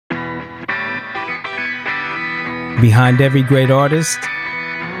Behind every great artist,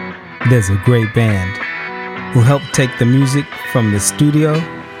 there's a great band who help take the music from the studio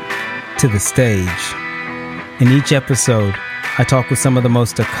to the stage. In each episode, I talk with some of the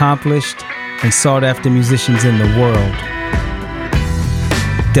most accomplished and sought-after musicians in the world,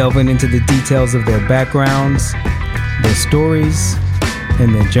 delving into the details of their backgrounds, their stories,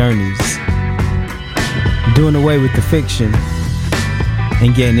 and their journeys, doing away with the fiction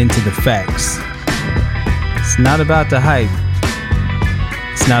and getting into the facts. It's not about the hype.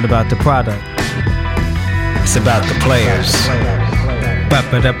 It's not about the product. It's about the players.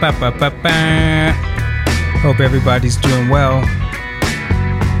 Hope everybody's doing well.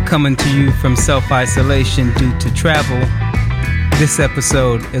 Coming to you from self-isolation due to travel. This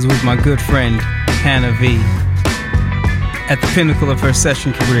episode is with my good friend, Hannah V. At the pinnacle of her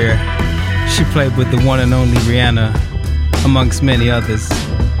session career, she played with the one and only Rihanna, amongst many others.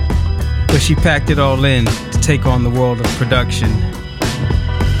 But she packed it all in to take on the world of production,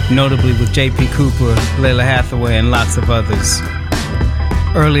 notably with J.P. Cooper, Lalah Hathaway, and lots of others.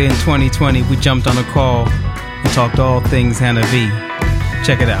 Early in 2020, we jumped on a call and talked all things Hannah V.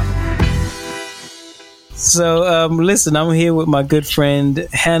 Check it out. So, listen, I'm here with my good friend,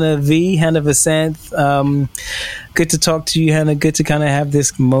 Hannah V, Hannah Vasanth. Good to talk to you, Hannah. Good to kind of have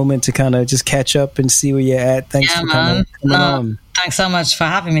this moment to kind of just catch up and see where you're at. Thanks for coming on. Thanks so much for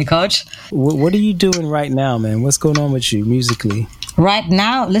having me, Coach. What are you doing right now, man? What's going on with you musically? Right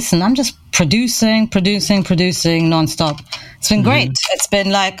now, listen, I'm just producing nonstop. It's been great. It's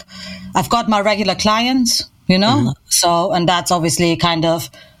been like, I've got my regular clients, you know? So, and that's obviously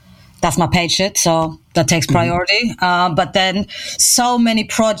that's my paid shit, so that takes priority. But then so many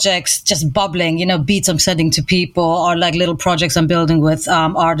projects just bubbling, you know, beats I'm sending to people or like little projects I'm building with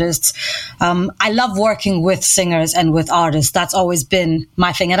artists. I love working with singers and with artists. That's always been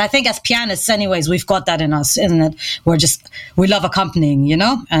my thing. And I think as pianists anyways, we've got that in us, isn't it? We love accompanying, you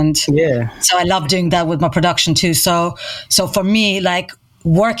know? And so I love doing that with my production too. So for me, like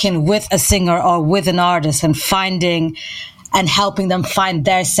working with a singer or with an artist and finding and helping them find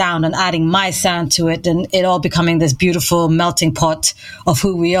their sound and adding my sound to it and it all becoming this beautiful melting pot of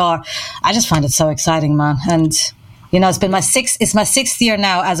who we are. I just find it so exciting, man. And, you know, it's my sixth year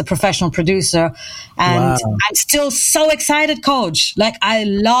now as a professional producer and I'm still so excited, Coach. Like, I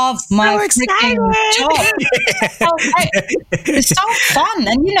love my freaking job. It's so fun.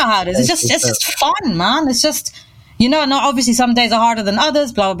 And you know how it is. It's just fun, man. It's just, you know, no, obviously some days are harder than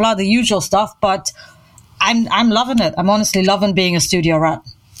others, blah, blah, blah, the usual stuff, but I'm loving it. I'm honestly loving being a studio rat.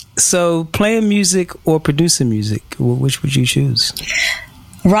 So, playing music or producing music, which would you choose?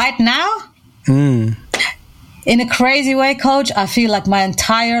 Right now? In a crazy way, Coach, I feel like my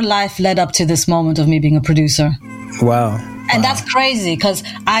entire life led up to this moment of me being a producer. Wow. And that's crazy because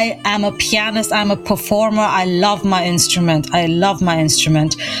I am a pianist, I'm a performer, I love my instrument.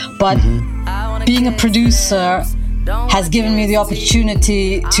 But being a producer has given me the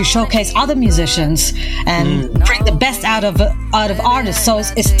opportunity to showcase other musicians and bring the best out of artists. So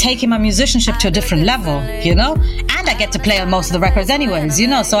it's taking my musicianship to a different level, you know? And I get to play on most of the records anyways, you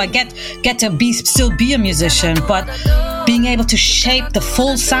know? So I get to still be a musician, but being able to shape the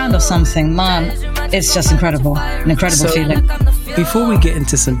full sound of something, man, it's just incredible. An incredible feeling. Before we get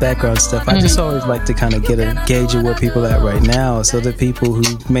into some background stuff, I just always like to kind of get a gauge of where people are at right now so that people who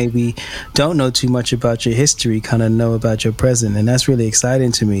maybe don't know too much about your history kind of know about your present. And that's really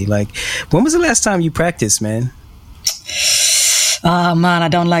exciting to me. Like, when was the last time you practiced, man? Oh, man, I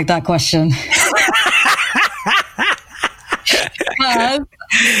don't like that question.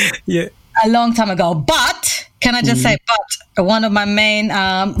 Yeah. A long time ago. But, can I just say, one of my main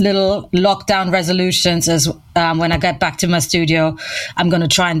little lockdown resolutions is when I get back to my studio, I'm going to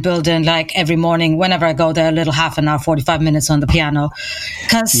try and build in like every morning, whenever I go there, a little half an hour, 45 minutes on the piano.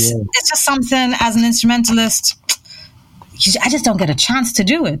 Because it's just something as an instrumentalist, I just don't get a chance to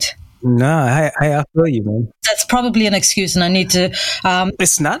do it. No, I feel you, man. That's probably an excuse, and I need to...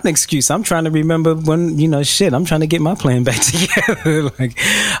 It's not an excuse. I'm trying to remember when, you know, I'm trying to get my playing back together. Like,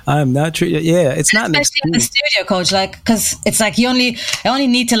 I'm not... it's not an excuse. Especially in the studio, Coach, like, because it's like I only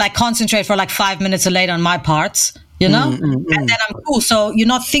need to, like, concentrate for, like, 5 minutes or later on my parts, you know? And then I'm cool. So you're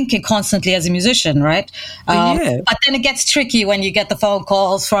not thinking constantly as a musician, right? But then it gets tricky when you get the phone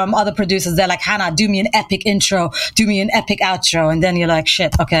calls from other producers. They're like, Hannah, do me an epic intro, do me an epic outro. And then you're like,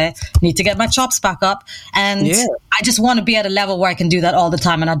 shit, okay, need to get my chops back up. And I just want to be at a level where I can do that all the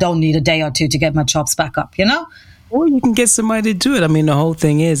time and I don't need a day or two to get my chops back up, you know? Or you can get somebody to do it. I mean, the whole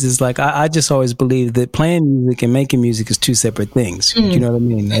thing is like, I just always believe that playing music and making music is two separate things. You know what I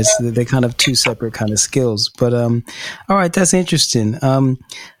mean? They're kind of two separate kind of skills. But, all right, that's interesting.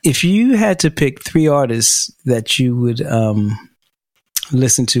 If you had to pick 3 artists that you would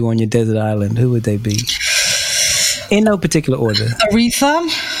listen to on your desert island, who would they be? In no particular order.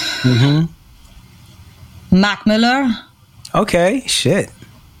 Aretha. Mac Miller. Okay, shit.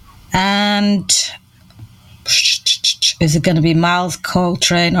 And is it going to be Miles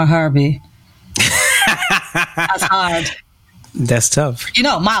Coltrane or Herbie? That's hard. That's tough. You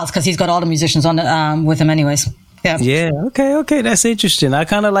know, Miles, because he's got all the musicians on with him anyways. Yeah. Yeah. Okay. That's interesting. I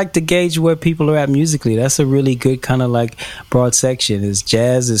kind of like to gauge where people are at musically. That's a really good kind of like broad section. It's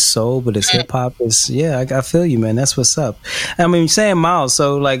jazz, it's soul, but it's hip hop. I feel you, man. That's what's up. I mean, saying Miles,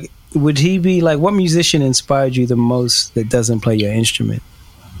 so like, would he be like, what musician inspired you the most that doesn't play your instrument?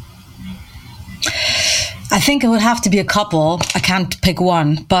 I think it would have to be a couple. I can't pick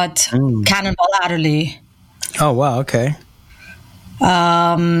one, but Cannonball Adderley. Oh, wow. Okay.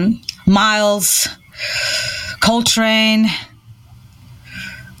 Miles, Coltrane,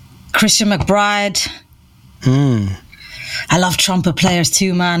 Christian McBride. I love trumpet players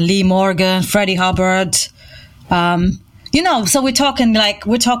too, man. Lee Morgan, Freddie Hubbard. You know, so we're talking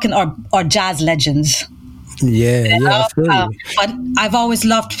our jazz legends. Yeah, I feel you. But I've always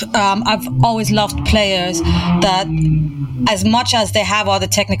loved players that, as much as they have all the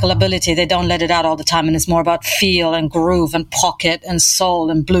technical ability, they don't let it out all the time, and it's more about feel and groove and pocket and soul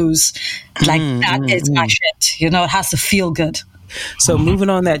and blues. Like that is my shit. You know, it has to feel good. So moving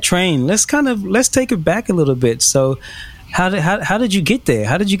on that train, let's take it back a little bit. So how did you get there?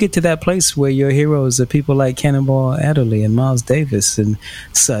 How did you get to that place where your heroes are people like Cannonball Adderley and Miles Davis and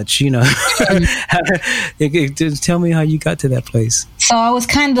such, you know? Tell me how you got to that place. So I was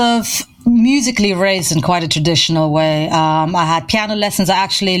kind of musically raised in quite a traditional way. I had piano lessons. I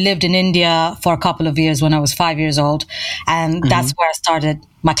actually lived in India for a couple of years when I was 5 years old. And that's where I started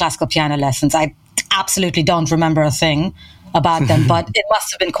my classical piano lessons. I absolutely don't remember a thing about them, but it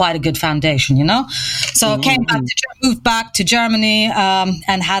must have been quite a good foundation, you know? So I moved back to Germany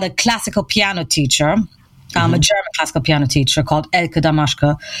and had a classical piano teacher, a German classical piano teacher called Elke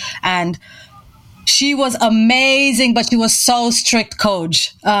Damaschke. And she was amazing, but she was so strict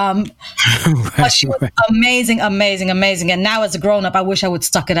coach. But she was amazing. And now as a grown-up, I wish I would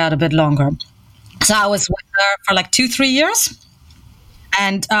stuck it out a bit longer. So I was with her for like 2-3 years.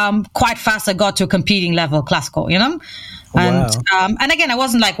 And quite fast, I got to a competing level, classical, you know? And and again, I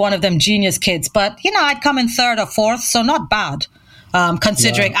wasn't like one of them genius kids, but, you know, I'd come in 3rd or 4th, so not bad,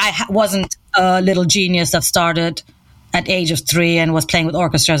 considering I wasn't a little genius that started at age of 3 and was playing with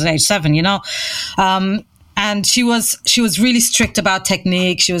orchestras at age 7, you know? And she was really strict about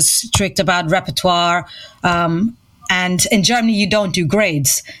technique. She was strict about repertoire. And in Germany, you don't do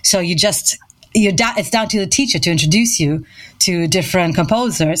grades. So it's down to the teacher to introduce you to different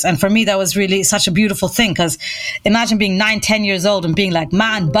composers. And for me, that was really such a beautiful thing, because imagine being 9-10 years old and being like,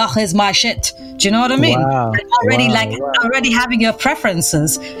 man, Bach is my shit. Do you know what I mean? Wow. And already having your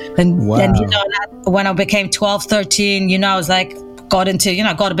preferences. And you know, when I became 12, 13, you know, I was like, got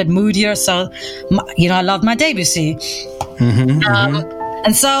a bit moodier. So, you know, I loved my Debussy.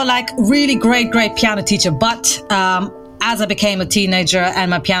 And so like really great piano teacher. But, as I became a teenager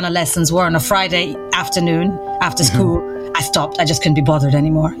and my piano lessons were on a Friday afternoon after school, I stopped. I just couldn't be bothered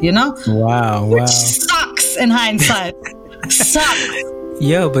anymore, you know? Wow. Which sucks in hindsight. Sucks.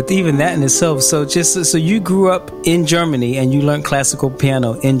 Yeah, but even that in itself. So you grew up in Germany and you learned classical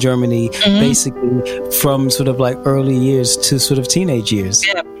piano in Germany, basically from sort of like early years to sort of teenage years.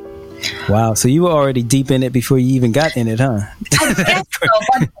 Yeah. Wow. So you were already deep in it before you even got in it, huh? I guess so,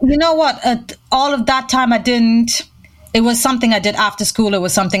 but you know what? All of that time it was something I did after school. It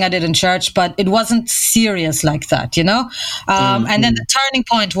was something I did in church, but it wasn't serious like that, you know? And then the turning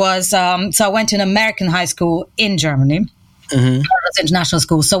point was, so I went to an American high school in Germany. It was international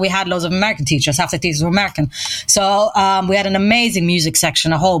school. So we had loads of American teachers. Half the teachers were American. So we had an amazing music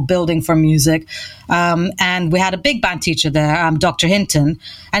section, a whole building for music. And we had a big band teacher there, Dr. Hinton.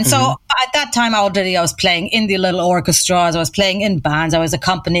 And so at that time, I was playing in the little orchestras. I was playing in bands. I was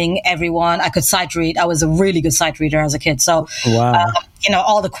accompanying everyone. I could sight read. I was a really good sight reader as a kid. So, you know,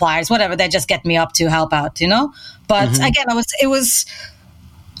 all the choirs, whatever, they just get me up to help out, you know? But again, it was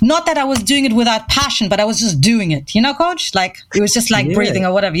not that I was doing it without passion, but I was just doing it, you know, coach? Like, it was just like breathing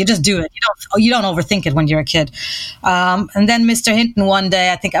or whatever. You just do it. You don't overthink it when you're a kid. And then Mr. Hinton one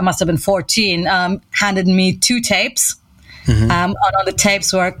day, I think I must have been 14, handed me 2 tapes. On the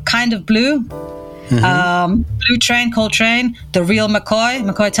tapes were Kind of Blue, Blue Train, Coltrane, The Real McCoy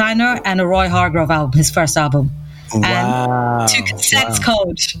Tyner, and a Roy Hargrove album, his first album. and 2 cassettes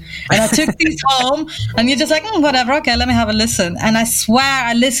coach. And I took these home, and you're just like, whatever, okay, let me have a listen. And I swear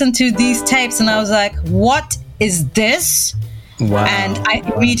I listened to these tapes and I was like, what is this? Wow. And I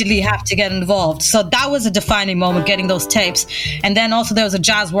immediately have to get involved. So that was a defining moment, getting those tapes. And then also there was a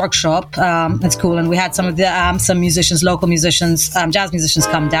jazz workshop at school, and we had some of the some musicians, local musicians, jazz musicians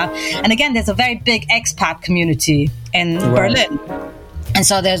come down. And again, there's a very big expat community in Berlin. And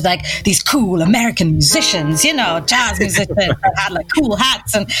so there's like these cool American musicians, you know, jazz musicians that had like cool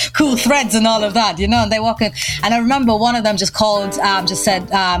hats and cool threads and all of that, you know, and they walk in. And I remember one of them just called out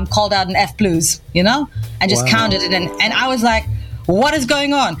an F blues, you know, and just counted it in. And I was like, what is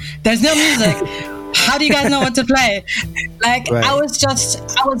going on? There's no music. How do you guys know what to play? Like, I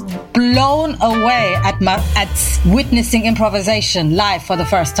was blown away at witnessing improvisation live for the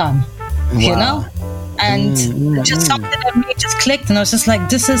first time, you know? And just something in me just clicked, and I was just like,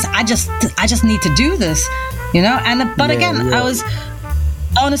 I just need to do this, you know? But I was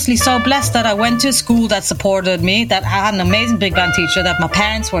honestly so blessed that I went to a school that supported me, that I had an amazing big band teacher, that my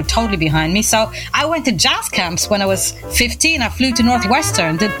parents were totally behind me. So I went to jazz camps when I was 15. I flew to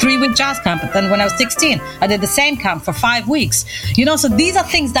Northwestern, did 3-week jazz camp. But then when I was 16, I did the same camp for 5 weeks. You know, so these are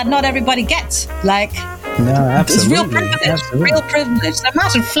things that not everybody gets. Like, no, absolutely. It's real privilege. Absolutely. Real privilege.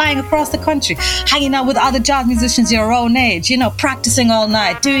 Imagine flying across the country, hanging out with other jazz musicians your own age, you know, practicing all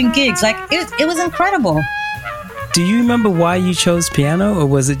night, doing gigs. Like, it was incredible. Do you remember why you chose piano, or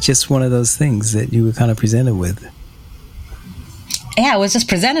was it just one of those things that you were kind of presented with? Yeah, I was just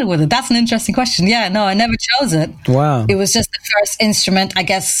presented with it. That's an interesting question. Yeah, no, I never chose it. Wow. It was just the first instrument. I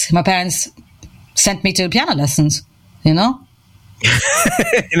guess my parents sent me to piano lessons, you know?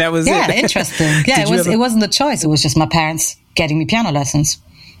 And that was it. Yeah, interesting. Yeah, it wasn't a choice. It was just my parents getting me piano lessons.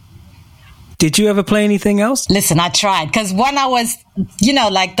 Did you ever play anything else? Listen, I tried, because when I was, you know,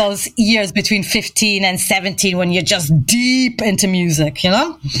 like those years between 15 and 17 when you're just deep into music, you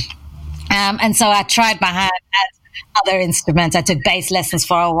know? And so I tried my hand at other instruments. I took bass lessons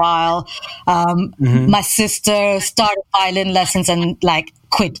for a while. My sister started violin lessons and like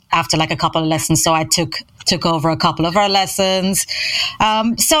quit after like a couple of lessons. So I took over a couple of her lessons.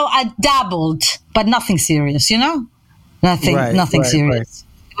 So I dabbled, but nothing serious, you know? Nothing serious. Right.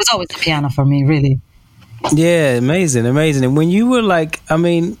 It was always the piano for me, really. Yeah, amazing. And when you were like, I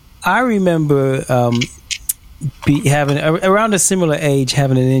mean, I remember having around a similar age,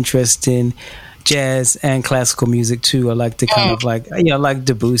 having an interest in jazz and classical music too. I like to kind of like, you know, like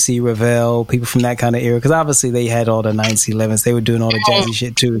Debussy, Ravel, people from that kind of era, because obviously they had all the 9s, 11s. They were doing all the jazzy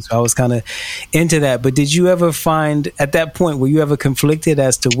shit too. So I was kind of into that. But did you ever find, at that point, were you ever conflicted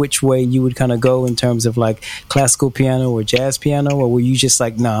as to which way you would kind of go in terms of like classical piano or jazz piano? Or were you just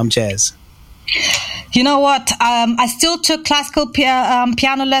like, no, I'm jazz? You know what? I still took classical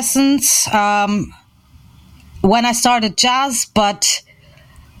piano lessons when I started jazz, but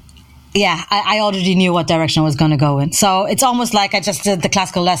yeah, I already knew what direction I was going to go in. So it's almost like I just did the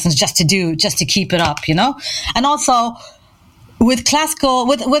classical lessons just to keep it up, you know? And also with classical,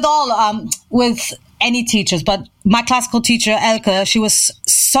 with any teachers, but my classical teacher, Elke, she was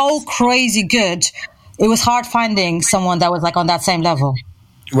so crazy good. It was hard finding someone that was like on that same level.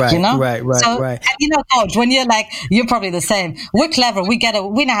 Right, you know? right. And you know, Coach, when you're like, you're probably the same. We're clever. We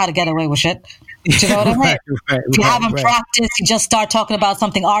know how to get away with shit. Do you know what I mean? If you haven't practiced, you just start talking about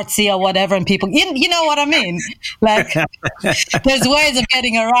something artsy or whatever, and people, you know what I mean? Like, there's ways of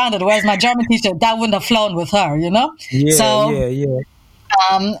getting around it. Whereas my German teacher, that wouldn't have flown with her, you know? Yeah.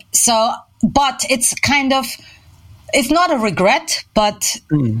 But it's kind of, it's not a regret, but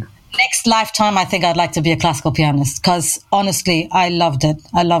next lifetime, I think I'd like to be a classical pianist, because honestly, I loved it.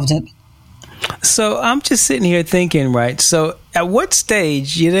 So I'm just sitting here thinking, right? So at what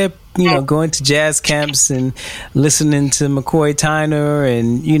stage you're there, you know, going to jazz camps and listening to McCoy Tyner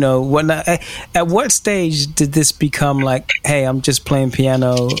and, you know, whatnot. At what stage did this become like, hey, I'm just playing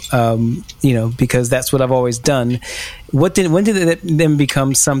piano, you know, because that's what I've always done? When did it then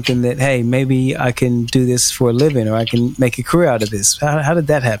become something that, hey, maybe I can do this for a living, or I can make a career out of this? How did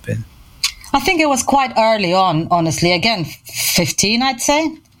that happen? I think it was quite early on, honestly. Again, 15, I'd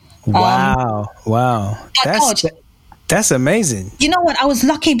say. Wow. That's amazing. You know what? I was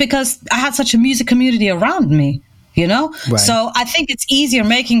lucky because I had such a music community around me, you know? Right. So I think it's easier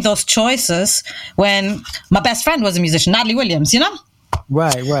making those choices when my best friend was a musician, Natalie Williams, you know?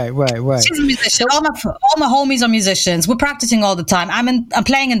 Right. She's a musician. All my homies are musicians. We're practicing all the time. I'm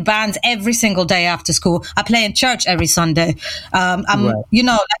playing in bands every single day after school. I play in church every Sunday. You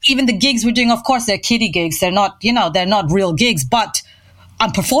know, like even the gigs we're doing, of course, they're kiddie gigs. They're not, you know, they're not real gigs, but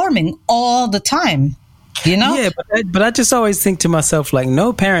I'm performing all the time. You know? Yeah, but I just always think to myself, like,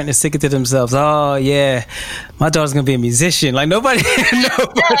 no parent is thinking to themselves, oh, yeah, my daughter's going to be a musician. Like, nobody.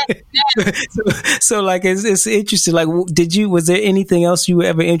 Yeah. So, like, it's interesting. Like, was there anything else you were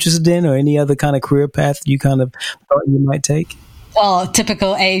ever interested in, or any other kind of career path you kind of thought you might take? Well,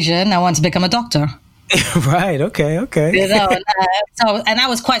 typical Asian, I want to become a doctor. Right. Okay. You know, and I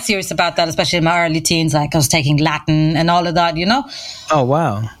was quite serious about that, especially in my early teens. Like I was taking Latin and all of that, you know. Oh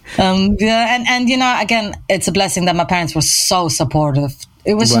wow. Yeah, and you know, again, it's a blessing that my parents were so supportive.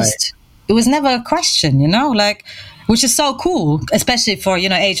 It was just, it was never a question, you know, like, which is so cool, especially for, you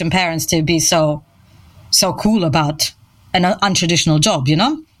know, Asian parents to be so cool about an untraditional job, you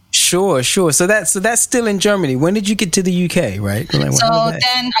know. Sure. So that's still in Germany. When did you get to the UK, right? Like, so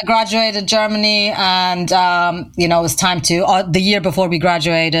then I graduated Germany, and you know, it was time to the year before we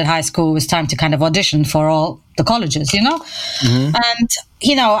graduated high school, it was time to kind of audition for all the colleges, you know. Mm-hmm. And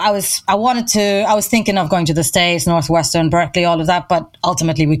you know, I was thinking of going to the States, Northwestern, Berkeley, all of that, but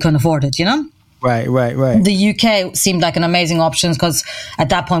ultimately we couldn't afford it, you know. Right. The UK seemed like an amazing option because at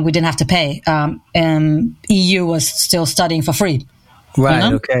that point we didn't have to pay. EU was still studying for free. Right. You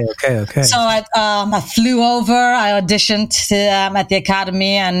know? Okay. So I flew over. I auditioned at the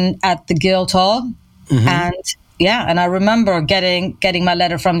Academy and at the Guildhall, and I remember getting my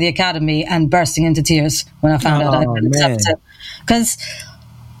letter from the Academy and bursting into tears when I found out I'd been accepted. Because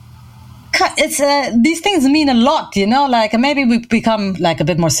it's these things mean a lot, you know. Like maybe we become like a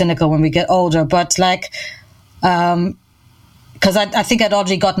bit more cynical when we get older, but like. Because I think I'd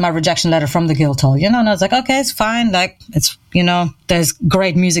already got my rejection letter from the Guildhall, you know, and I was like, okay, it's fine. Like, it's, you know, there's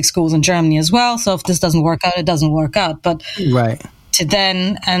great music schools in Germany as well. So if this doesn't work out, it doesn't work out. But to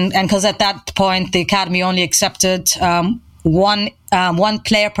then, and because at that point, the Academy only accepted one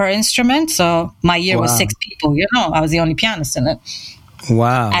player per instrument. So my year was 6 people, you know, I was the only pianist in it.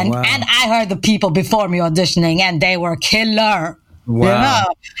 Wow. And I heard the people before me auditioning, and they were killer. Wow.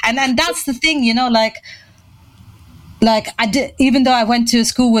 You know? And that's the thing, you know, like I did, even though I went to a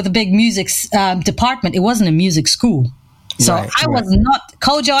school with a big music department, it wasn't a music school. So I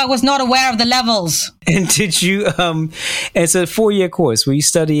was not aware of the levels. And did you, it's a 4-year course. Were you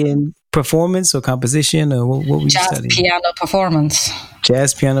studying performance or composition, or what were you studying?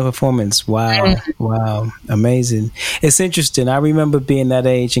 Jazz piano performance. Wow. Wow. Amazing. It's interesting. I remember being that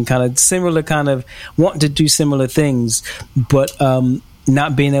age and kind of wanting to do similar things, but,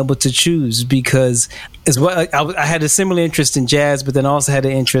 not being able to choose because as well, I had a similar interest in jazz, but then also had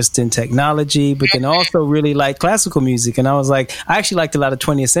an interest in technology, but then also really liked classical music. And I was like, I actually liked a lot of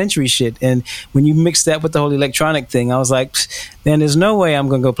 20th century shit. And when you mix that with the whole electronic thing, I was like, man, there's no way I'm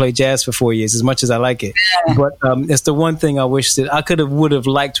going to go play jazz for 4 years as much as I like it. Yeah. But it's the one thing I wish that I would have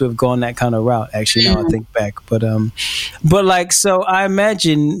liked to have gone that kind of route. Actually, now I think back, but like, so I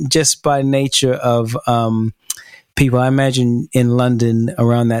imagine just by nature of, people, I imagine in London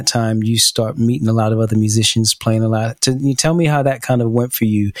around that time, you start meeting a lot of other musicians, playing a lot. Can you tell me how that kind of went for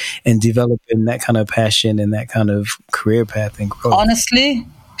you and developing that kind of passion and that kind of career path and growth? Honestly,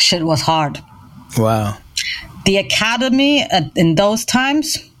 shit was hard. Wow. The Academy in those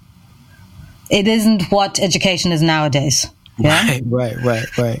times, it isn't what education is nowadays. Yeah?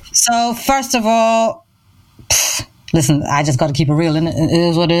 Right. So first of all, listen, I just got to keep it real, and it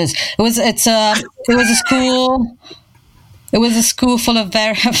is what it is. It was a school. It was a school full of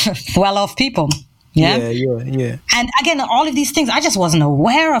very well-off people. Yeah. And again, all of these things, I just wasn't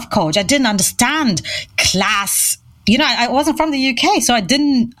aware of, Coach. I didn't understand class. You know, I wasn't from the UK, so I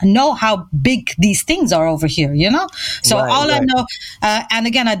didn't know how big these things are over here. You know, so I know, and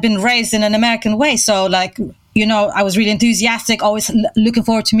again, I'd been raised in an American way, so like. You know, I was really enthusiastic, always looking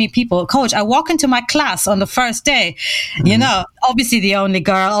forward to meet people. Coach, I walk into my class on the first day, you know, obviously the only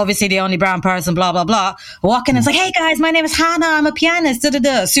girl, obviously the only brown person, blah, blah, blah. Walk in and it's like, hey guys, my name is Hannah. I'm a pianist,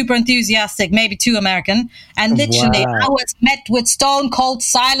 super enthusiastic, maybe too American. And literally I was met with stone cold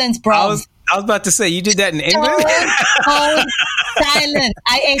silence, bro. I was about to say, you did that in England? Cold silence.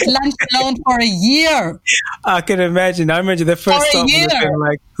 I ate lunch alone for a year. I can imagine. I remember the first time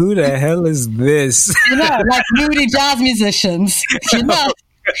like, who the hell is this? You know, like moody jazz musicians, you know?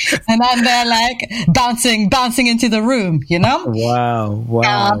 And I'm there like bouncing into the room, you know?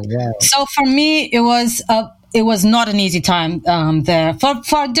 Wow. So for me, it was not an easy time there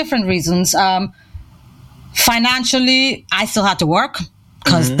for different reasons. Financially, I still had to work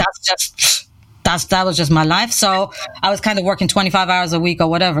because that was just my life. So I was kind of working 25 hours a week or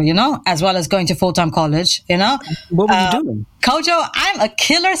whatever, you know, as well as going to full-time college, you know. What were you doing? Kojo, I'm a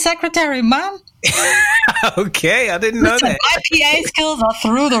killer secretary, man. Okay, I didn't know that. My PA skills are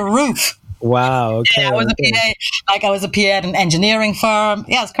through the roof. Wow. Okay. Yeah, I was a PA. Like I was a PA at an engineering firm.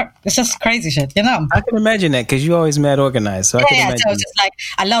 Yeah, it's just crazy shit, you know. I can imagine that because you always mad organized. So I can imagine. So it was just like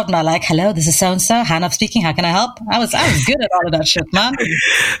I loved my like, hello, this is so and so. Hannah speaking. How can I help? I was good at all of that shit, man.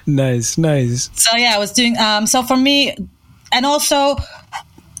 Nice. So yeah, I was doing. So for me, and also,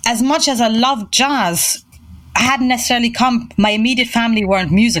 as much as I love jazz, I hadn't necessarily come. My immediate family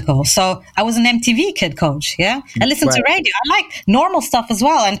weren't musical, so I was an MTV kid, Coach. Yeah, I listened to radio. I like normal stuff as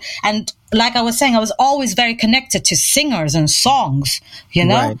well, and like I was saying, I was always very connected to singers and songs. You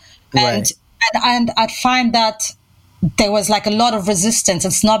know, and I'd find that there was like a lot of resistance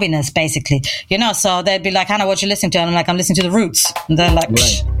and snobbiness, basically. You know, so they'd be like, "Hannah, what you listening to?" And I'm like, "I'm listening to the Roots." And they're like,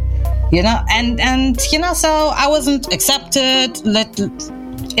 you know, and you know, so I wasn't accepted.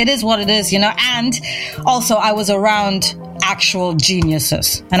 It is what it is, you know, and also I was around actual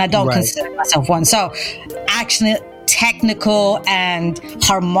geniuses, and I don't consider myself one. So actually technical and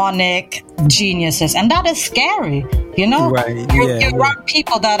harmonic geniuses, and that is scary, you know. You're around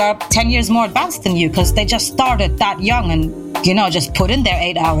people that are 10 years more advanced than you because they just started that young and, you know, just put in their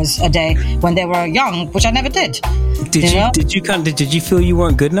 8 hours a day when they were young, which I never did. Did you feel you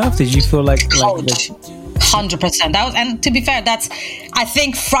weren't good enough? Did you feel like 100%. That was, and to be fair, I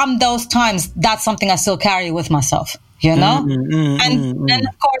think from those times, that's something I still carry with myself, you know? And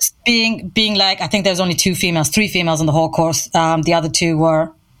of course, being like, I think there's only 3 females in the whole course. The other 2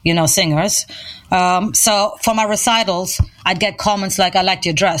 were, you know, singers. So for my recitals, I'd get comments like, I liked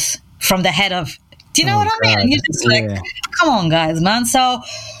your dress from the head of, do you know what I mean? And you're just like, come on, guys, man. So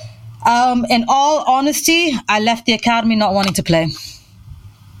in all honesty, I left the academy not wanting to play.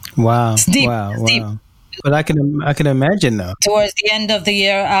 Wow. It's deep. Wow. Deep. But I can imagine though. Towards the end of the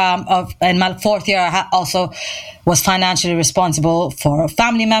year, in my 4th year, I also was financially responsible for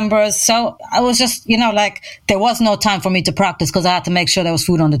family members. So I was just, you know, like there was no time for me to practice because I had to make sure there was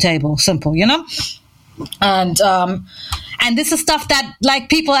food on the table. Simple, you know. And this is stuff that like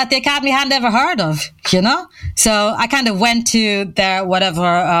people at the academy hadn't ever heard of, you know. So I kind of went to their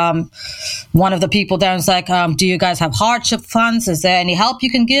whatever. One of the people there was like, "Do you guys have hardship funds? Is there any help you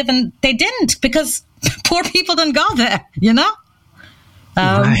can give?" And they didn't because poor people didn't go there, you know?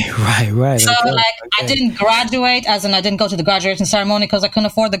 Right. So, I didn't graduate, as in I didn't go to the graduation ceremony because I couldn't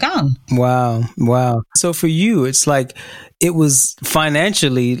afford the gown. Wow. So for you, it's like it was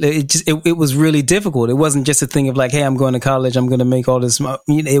financially, it was really difficult. It wasn't just a thing of like, hey, I'm going to college, I'm going to make all this money.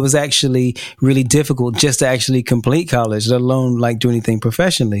 It was actually really difficult just to actually complete college, let alone like do anything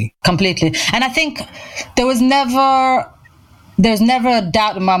professionally. Completely. And I think there's never a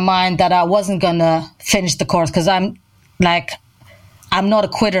doubt in my mind that I wasn't going to finish the course because I'm not a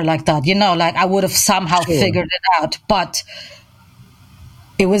quitter like that, you know, like I would have somehow figured it out, but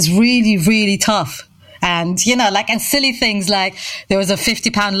it was really, really tough. And, you know, like, and silly things like there was a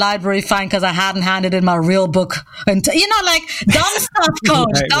 £50 library fine because I hadn't handed in my real book. And, you know, like dumb stuff,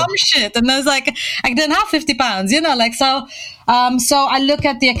 Coach, dumb shit. And I was like, I didn't have £50, you know, like, so I look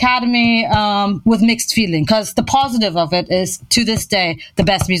at the academy with mixed feeling because the positive of it is to this day, the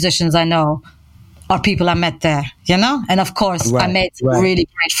best musicians I know are people I met there, you know? And of course, I made really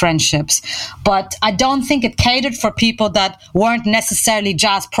great friendships. But I don't think it catered for people that weren't necessarily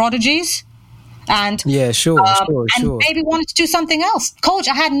jazz prodigies. And sure. And maybe wanted to do something else. Coach,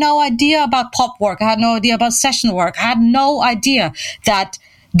 I had no idea about pop work. I had no idea about session work. I had no idea that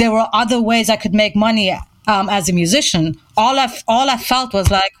there were other ways I could make money as a musician. All I felt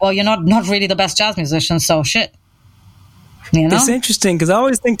was like, well, you're not really the best jazz musician, so shit. You know? It's interesting because I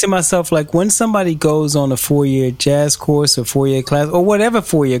always think to myself, like when somebody goes on a 4-year jazz course or 4-year class or whatever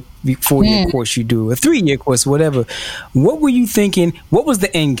 4-year course you do, a 3-year course, whatever, what were you thinking? What was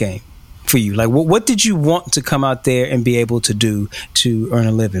the end game for you? Like what did you want to come out there and be able to do to earn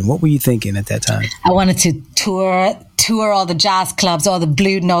a living? What were you thinking at that time? I wanted to tour all the jazz clubs, all the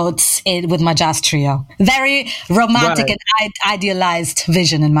Blue Notes with my jazz trio. Very romantic and idealized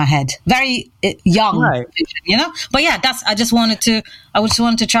vision in my head. Very young vision, you know? But yeah, I just wanted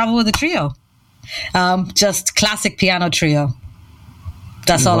to travel with a trio. Just classic piano trio.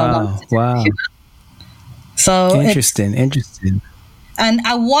 That's all I wanted to do. Wow. So interesting. And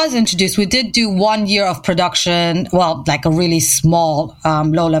I was introduced, we did do 1 year of production, well, like a really small,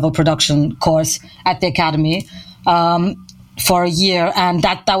 low-level production course at the academy for a year. And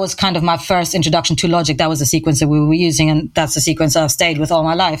that was kind of my first introduction to Logic. That was the sequence that we were using, and that's the sequence I've stayed with all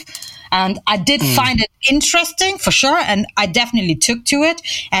my life. And I did find it interesting, for sure, and I definitely took to it.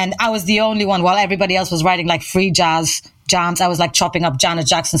 And I was the only one, while everybody else was writing like free jazz jams, I was like chopping up Janet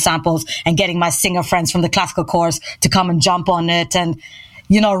Jackson samples and getting my singer friends from the classical course to come and jump on it and,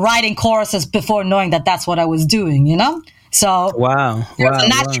 you know, writing choruses before knowing that that's what I was doing, you know? So there's a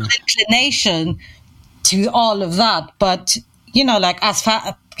natural wow. inclination to all of that. But, you know, like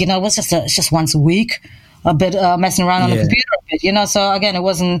it was it's just once a week, a bit messing around on the computer a bit, you know. So again, it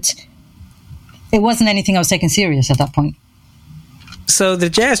wasn't anything I was taking serious at that point. So the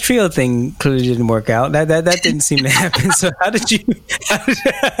jazz trio thing clearly didn't work out. That didn't seem to happen. So how did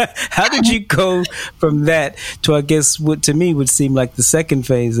you go from that to, I guess, what to me would seem like the second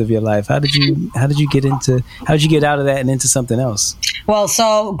phase of your life? How did you get out of that and into something else? Well,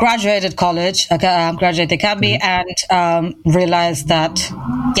 so graduated college, graduated the academy, and realized that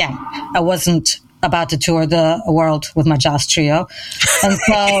I wasn't about to tour the world with my jazz trio, and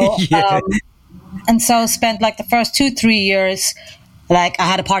so and so spent like the first 2-3 years. Like I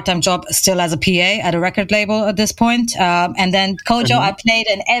had a part-time job still as a PA at a record label at this point. And then Kojo, I played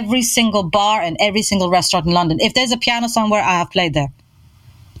in every single bar and every single restaurant in London. If there's a piano somewhere, I have played there.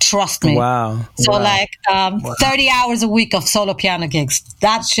 Trust me. Wow. So 30 hours a week of solo piano gigs.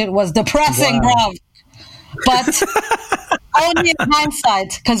 That shit was depressing, bro. But only in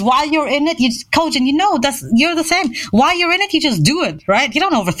hindsight, because while you're in it, Kojo, and you know, you're the same. While you're in it, you just do it, right? You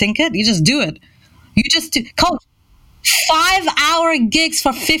don't overthink it. You just do it. You just do. Kojo, 5-hour gigs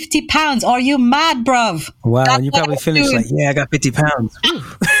for £50. Are you mad, bruv? Wow, and you probably finished like, I got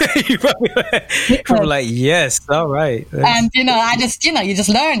 £50. You probably like, yes, all right. And you know, you just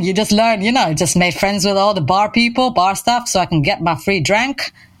learn, just made friends with all the bar people, bar stuff, so I can get my free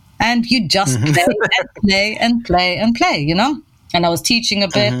drink. And you just play and play and play and play, you know? And I was teaching a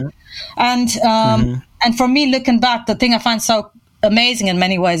bit. And for me, looking back, the thing I find so amazing in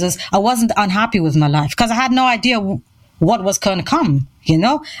many ways is I wasn't unhappy with my life because I had no idea what was going to come, you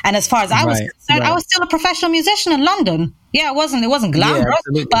know? And as far as I was concerned, I was still a professional musician in London. Yeah, it wasn't glamorous,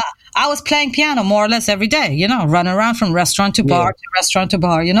 but I was playing piano more or less every day, you know, running around from restaurant to bar to restaurant to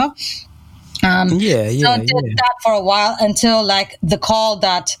bar, you know? So I did that for a while until like the call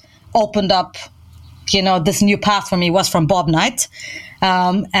that opened up, you know, this new path for me was from Bob Knight.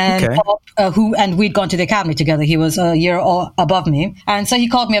 Bob, and we'd gone to the academy together. He was a year above me. And so he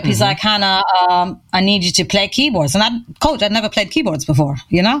called me up. He's like, Hannah, I need you to play keyboards. And I'd never played keyboards before,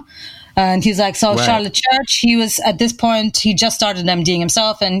 you know? And he's like, Charlotte Church, he was at this point, he just started MDing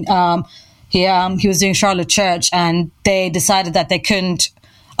himself. And he was doing Charlotte Church, and they decided that they couldn't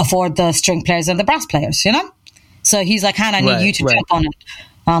afford the string players and the brass players, you know? So he's like, Hannah, I need you to jump on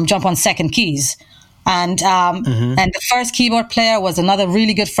it, jump on second keys. And the first keyboard player was another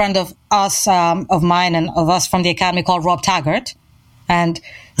really good friend of us, of mine and of us from the academy, called Rob Taggart. And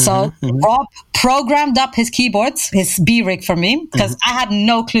so Rob programmed up his keyboards, his B-rig for me, because I had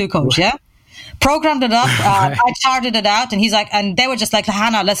no clue, Coach, programmed it up. I charted it out, and he's like, and they were just like,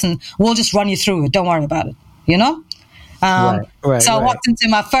 Hannah, listen, we'll just run you through it. Don't worry about it, you know? I walked into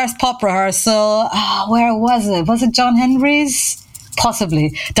my first pop rehearsal. Where was it? Was it John Henry's?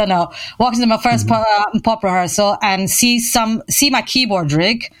 Possibly, don't know. Walked into my first pop rehearsal and see my keyboard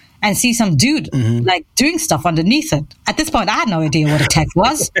rig and see some dude like doing stuff underneath it. At this point, I had no idea what a tech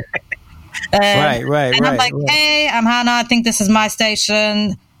was. And I'm like, hey, I'm Hannah. I think this is my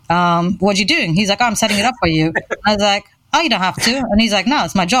station. What you doing? He's like, I'm setting it up for you. I was like, oh, you don't have to. And he's like, no,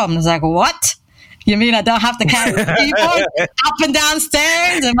 it's my job. And I was like, what? You mean I don't have to carry the keyboard up and down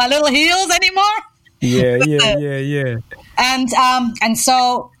stairs in my little heels anymore? Yeah. And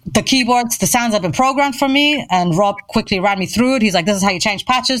so the keyboards, the sounds have been programmed for me, and Rob quickly ran me through it. He's like, this is how you change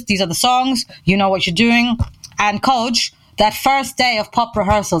patches. These are the songs. You know what you're doing. And Coach, that first day of pop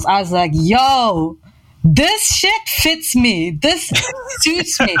rehearsals, I was like, yo, this shit fits me. This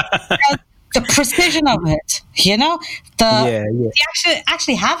suits me. The precision of it, you know?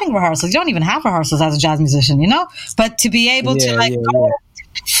 Actually having rehearsals. You don't even have rehearsals as a jazz musician, you know? But to be able to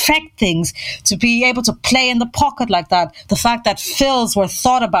perfect things, to be able to play in the pocket like that, the fact that fills were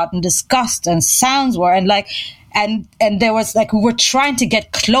thought about and discussed and sounds were, and like, and there was like, we were trying to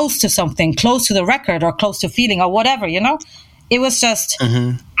get close to something, close to the record or close to feeling or whatever, you know? It was just,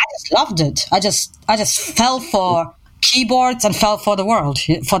 I just loved it. I just fell for keyboards and fell for the world,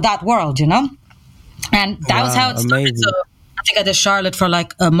 for that world, you know? And that was how it started. Amazing. So I think I did Charlotte for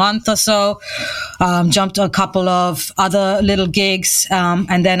like a month or so, jumped a couple of other little gigs.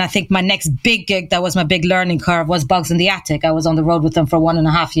 And then I think my next big gig, that was my big learning curve, was Bugs in the Attic. I was on the road with them for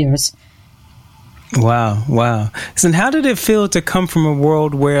 1.5 years. Wow. So how did it feel to come from a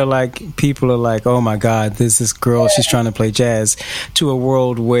world where like people are like, oh my God, there's this girl, she's trying to play jazz, to a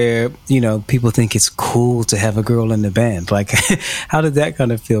world where, you know, people think it's cool to have a girl in the band? Like, how did that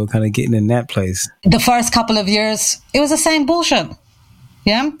kind of feel, kind of getting in that place? The first couple of years, it was the same bullshit.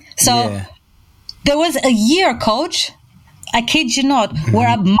 Yeah. So there was a year, Coach, I kid you not, where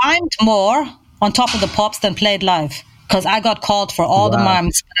I mimed more on Top of the Pops than played live. because I got called for all the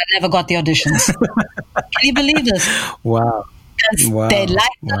mimes, but I never got the auditions. Can you believe this? Wow. Because they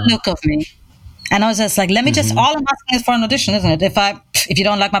liked the look of me. And I was just like, let me just, all I'm asking is for an audition, isn't it? If you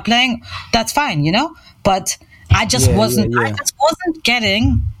don't like my playing, that's fine, you know? But I just wasn't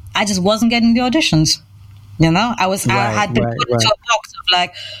getting the auditions. You know, I had been put into a box of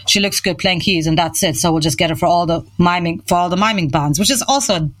like, she looks good playing keys and that's it. So we'll just get her for all the miming bands, which is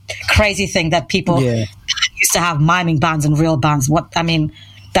also a crazy thing that people used to have miming bands and real bands.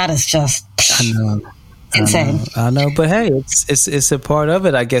 That is just insane. I know, but hey, it's a part of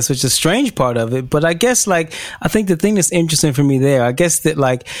it, I guess, which is a strange part of it. But I guess, like, I think the thing that's interesting for me there, I guess that,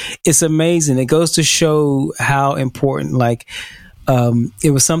 like, it's amazing. It goes to show how important, like,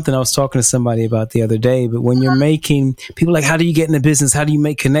 it was something I was talking to somebody about the other day, but when you're making people like, how do you get in the business? How do you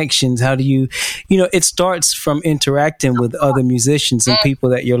make connections? How do you know, it starts from interacting with other musicians and people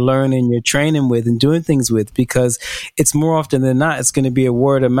that you're learning, you're training with and doing things with, because it's more often than not, it's going to be a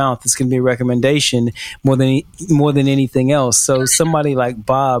word of mouth. It's going to be a recommendation more than anything else. So somebody like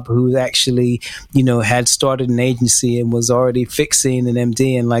Bob, who actually, you know, had started an agency and was already fixing an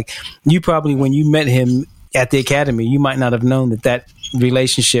MD, and like, you probably, when you met him at the academy, you might not have known that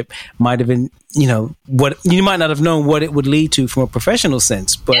relationship might have been, you know, what you might not have known what it would lead to from a professional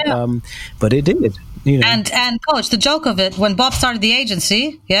sense, but it did, you know. And coach, the joke of it, when Bob started the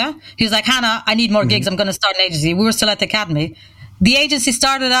agency, he was like, Hannah, I need more gigs. I'm going to start an agency. We were still at the academy. The agency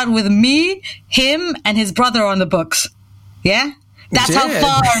started out with me, him, and his brother on the books. Yeah. That's how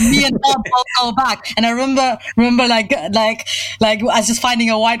far me and Bob both go back. And I remember like I was just finding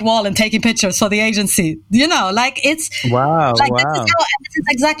a white wall and taking pictures for the agency. You know, like it's this is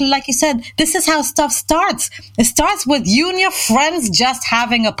exactly like you said. This is how stuff starts. It starts with you and your friends just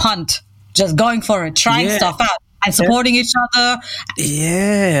having a punt, just going for it, trying stuff out. And supporting each other.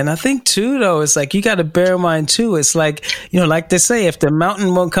 Yeah, and I think too, though, it's like you got to bear in mind too. It's like, you know, like they say, if the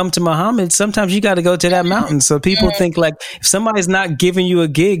mountain won't come to Muhammad, sometimes you got to go to that mountain. So people think like, if somebody's not giving you a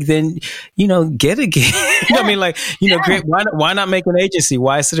gig, then, you know, get a gig. You know what I mean? Like, you know, great. Why not make an agency?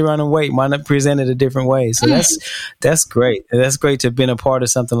 Why sit around and wait? Why not present it a different way? So that's great. That's great to have been a part of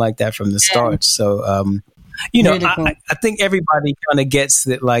something like that from the start. So, you know, really cool. I think everybody kind of gets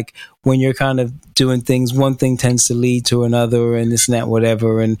that, like, when you're kind of doing things, one thing tends to lead to another and this and that,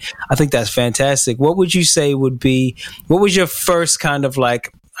 whatever. And I think that's fantastic. What would you say what was your first kind of,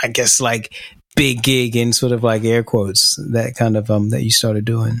 like, I guess, like, big gig in sort of like air quotes, that kind of, that you started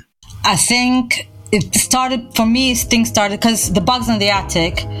doing? I think it started, for me, things started because the Bugs in the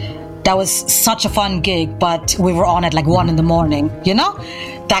Attic, that was such a fun gig, but we were on at like 1 a.m, you know?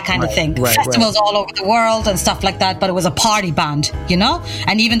 That kind of thing. Festivals all over the world and stuff like that, but it was a party band, you know?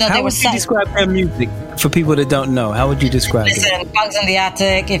 And even though they were How would you describe their music for people that don't know? How would you describe it? Listen, Bugs in the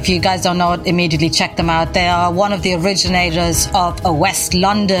Attic, if you guys don't know it, immediately check them out. They are one of the originators of a West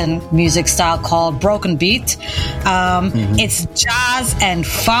London music style called Broken Beat. It's jazz and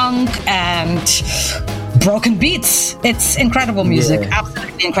funk and broken beats. It's incredible music,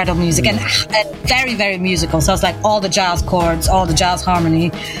 absolutely incredible music, and very, very musical. So it's like all the jazz chords, all the jazz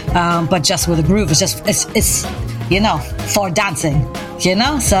harmony, but just with a groove. It's you know, for dancing, you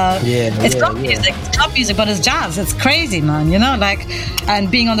know. So it's club music. It's club music, but it's jazz. It's crazy, man. You know, like, and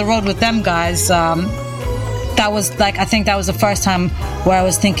being on the road with them guys. That was like, I think that was the first time where I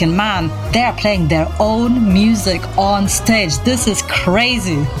was thinking, man, they are playing their own music on stage. This is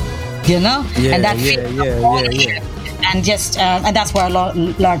crazy. You know, and that and just and that's where I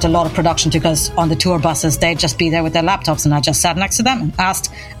learned a lot of production, because on the tour buses they'd just be there with their laptops, and I just sat next to them and asked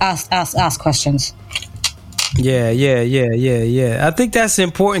questions. Yeah. I think that's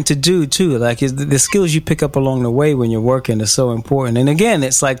important to do too. Like, the skills you pick up along the way when you're working are so important. And again,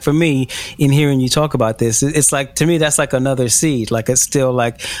 it's like, for me, in hearing you talk about this, it's like, to me, that's like another seed. Like, it's still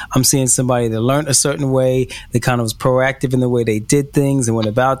like, I'm seeing somebody that learned a certain way, that kind of was proactive in the way they did things and went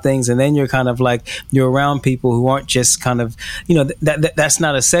about things. And then you're kind of like, you're around people who aren't just kind of, you know, that's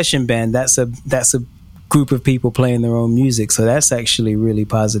not a session band. That's a group of people playing their own music. So that's actually really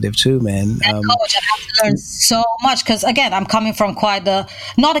positive too, man. And coach, I have to learn so much, because again, I'm coming from quite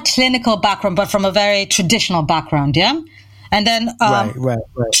not a clinical background, but from a very traditional background, and then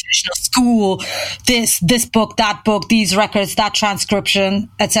traditional school, this book, that book, these records, that transcription,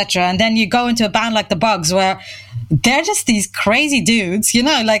 etc. And then you go into a band like the Bugs, where they're just these crazy dudes, you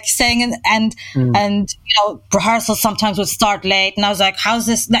know, like saying and you know, rehearsals sometimes would start late, and I was like, how's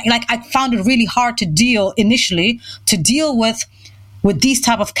this? Like, I found it really hard to deal with these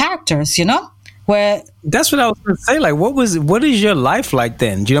type of characters, you know, where that's what I was going to say. Like, what is your life like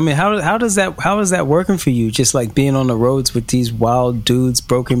then? Do you know what I mean? How is that working for you? Just like being on the roads with these wild dudes,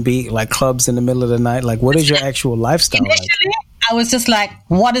 broken beat, like clubs in the middle of the night. Like, what is your actual lifestyle like? I was just like,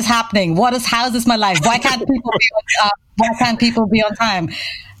 what is happening? How is this my life? Why can't people be on time?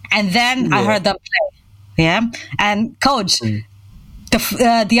 And then I heard them play. Yeah. And Coach,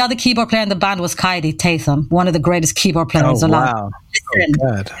 the other keyboard player in the band was Kaidi Tatham, one of the greatest keyboard players alive. Wow. Listen,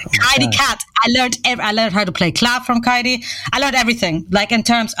 Kaidi Cat. I learned how to play clap from Kaidi. I learned everything. Like in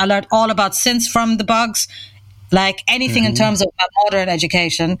terms, I learned all about synths from the Bugs, like anything in terms of modern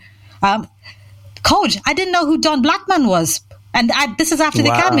education. Coach, I didn't know who Don Blackman was. And this is after the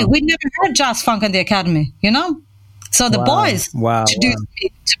Academy. We'd never heard jazz funk in the Academy, you know? So the boys introduced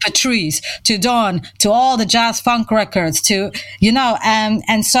me to Patrice, to Don, to all the jazz funk records, to, you know,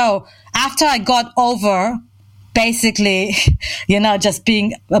 and so after I got over basically, you know, just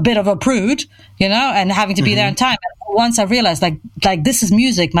being a bit of a prude, you know, and having to be there on time. And once I realized like this is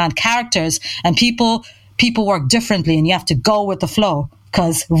music, man, characters, and people work differently, and you have to go with the flow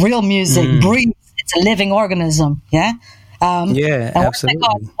because real music breathes. It's a living organism. Yeah. Absolutely.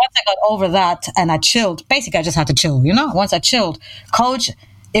 Once I got over that and I chilled, basically I just had to chill, you know? Once I chilled, Coach,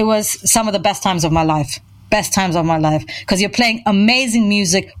 it was some of the best times of my life. Best times of my life. Because you're playing amazing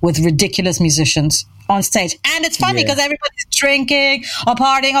music with ridiculous musicians on stage. And it's funny because everybody's drinking or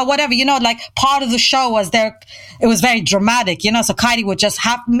partying or whatever, you know, like part of the show was there. It was very dramatic, you know, so Kaidi would just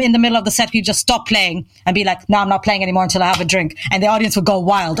have in the middle of the set, he'd just stop playing and be like, no, I'm not playing anymore until I have a drink. And the audience would go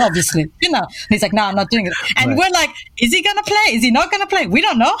wild, obviously, you know. And he's like, no, I'm not doing it. And we're like, is he going to play? Is he not going to play? We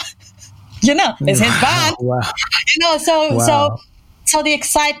don't know. You know, it's his band. You know, so the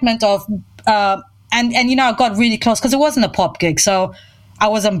excitement of, and you know, I got really close because it wasn't a pop gig. So I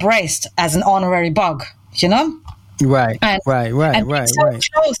was embraced as an honorary Bug, you know? Right.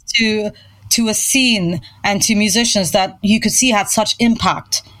 Close to a scene and to musicians that you could see had such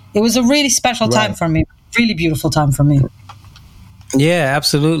impact. It was a really special time for me, really beautiful time for me. Yeah,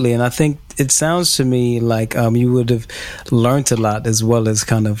 absolutely. And I think it sounds to me like you would have learned a lot as well as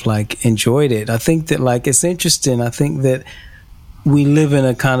kind of like enjoyed it. I think that like it's interesting. I think that we live in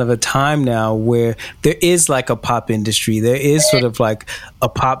a kind of a time now where there is like a pop industry. There is sort of like a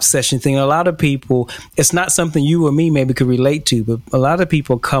pop session thing. A lot of people, it's not something you or me maybe could relate to, but a lot of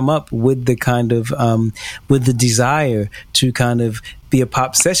people come up with the kind of, with the desire to kind of be a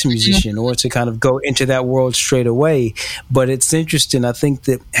pop session musician or to kind of go into that world straight away. But it's interesting. I think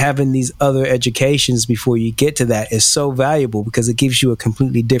that having these other educations before you get to that is so valuable because it gives you a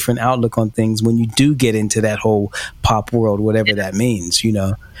completely different outlook on things when you do get into that whole pop world, whatever that means, you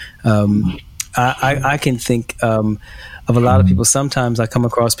know. I can think of a lot of people. Sometimes I come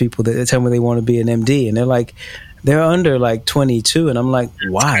across people that tell me they want to be an MD and they're like, they're under like 22 and I'm like,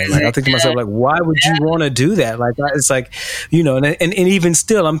 why? Like I think to myself, like, why would you want to do that? Like, it's like, you know, and even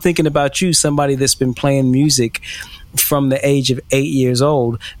still, I'm thinking about you, somebody that's been playing music from the age of 8 years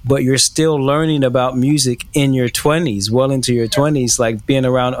old, but you're still learning about music in your 20s, well into your 20s, like being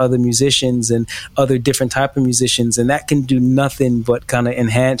around other musicians and other different type of musicians. And that can do nothing but kind of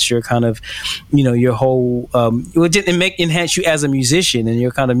enhance your kind of, you know, your whole, enhance you as a musician and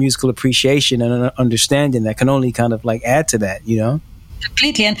your kind of musical appreciation and understanding that can only kind of like add to that, you know?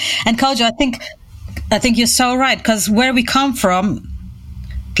 Completely. And Kojo, I think you're so right. Because where we come from,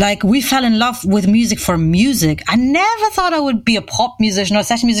 like we fell in love with music for music. I never thought I would be a pop musician or a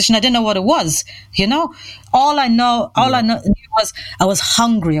session musician. I didn't know what it was, you know? All I knew was I was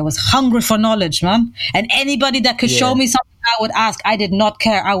hungry. I was hungry for knowledge, man. And anybody that could show me something, I would ask. I did not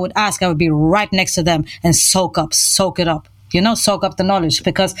care. I would ask. I would be right next to them and soak it up, you know, soak up the knowledge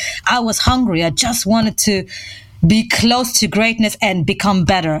because I was hungry. I just wanted to be close to greatness and become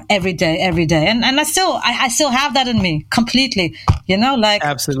better every day. And I still have that in me completely, you know, like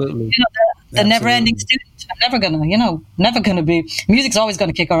absolutely, you know, the never ending student. I'm never gonna be, music's always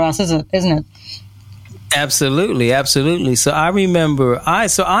gonna kick our ass, isn't it? Absolutely. So I remember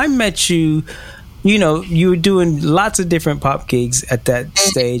I met you, you know, you were doing lots of different pop gigs at that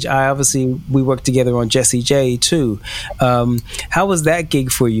stage. We worked together on Jessie J too. How was that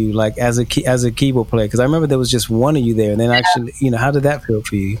gig for you, like as a keyboard player? Because I remember there was just one of you there, and then actually, you know, how did that feel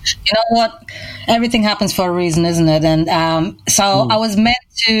for you? You know what? Everything happens for a reason, isn't it? And I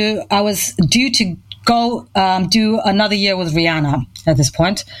was due to go do another year with Rihanna at this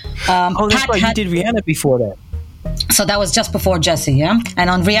point. That's right. You did Rihanna before that. So that was just before Jessie, yeah? And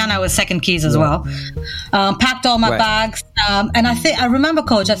on Rihanna, I was second keys as well. Packed all my bags. And I remember,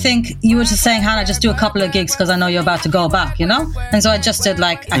 Coach, I think you were just saying, Hannah, just do a couple of gigs because I know you're about to go back, you know? And so I just did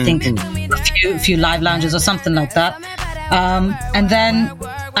I think a few live lounges or something like that. And then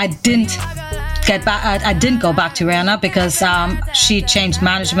I didn't get back. I didn't go back to Rihanna because she changed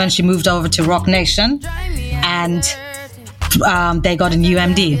management. She moved over to Rock Nation, and they got a new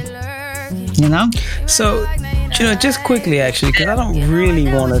MD. You know. So, just quickly, actually, because I don't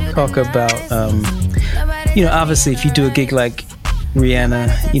really want to talk about, obviously, if you do a gig like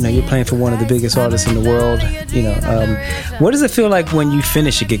Rihanna, you're playing for one of the biggest artists in the world. What does it feel like when you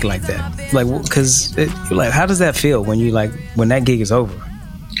finish a gig like that? Like, because, how does that feel when when that gig is over?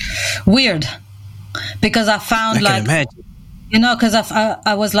 Weird, because I found I can imagine. Because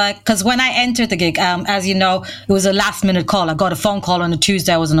I was like, because when I entered the gig, as you know, it was a last minute call. I got a phone call on a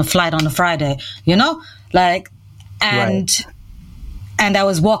Tuesday. I was on a flight on a Friday. And I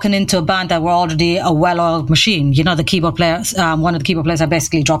was walking into a band that were already a well-oiled machine. The keyboard player, one of the keyboard players, I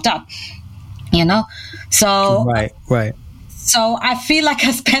basically dropped out. So right. So I feel like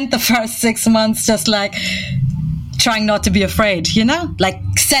I spent the first 6 months just like trying not to be afraid, like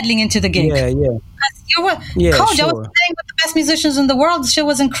settling into the gig. Yeah. Coach, sure. I was playing with the best musicians in the world. The shit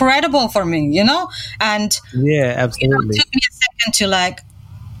was incredible for me, and yeah, absolutely. It took me a second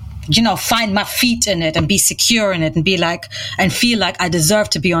to find my feet in it and be secure in it and be like, and feel like I deserve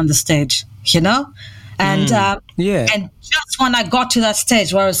to be on the stage, And and just when I got to that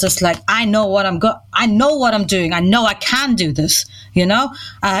stage where I was just like, I know what I'm doing. I know I can do this,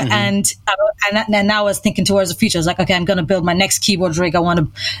 And now I was thinking towards the future. I was like, okay, I'm going to build my next keyboard rig. I want to,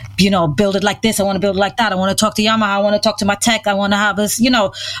 build it like this. I want to build it like that. I want to talk to Yamaha. I want to talk to my tech. I want to have this,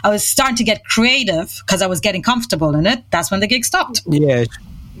 I was starting to get creative because I was getting comfortable in it. That's when the gig stopped. Yeah.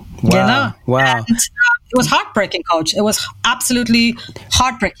 Wow. Wow. And, it was heartbreaking, Coach. It was absolutely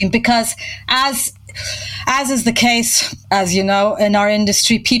heartbreaking because as is the case, as you know, in our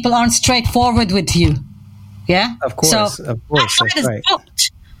industry, people aren't straightforward with you. Yeah? Of course. So that's right.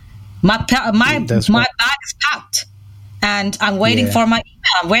 Booked. My bag is packed. And I'm waiting for my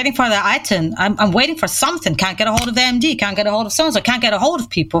email. I'm waiting for the item. I'm waiting for something. Can't get a hold of the MD. Can't get a hold of so-and-so. Can't get a hold of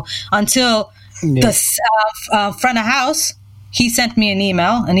people until this friend of house, he sent me an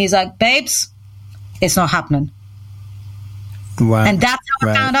email and he's like, babes, it's not happening. Wow. And that's how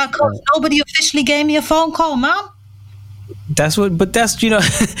I found out, Coach. Nobody officially gave me a phone call, man. That's what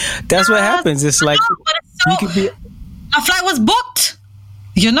happens. It's like, you could be. My flight was booked,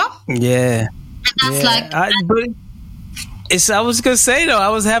 Yeah. And that's I was going to say, though, I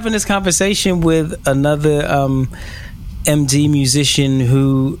was having this conversation with another MD musician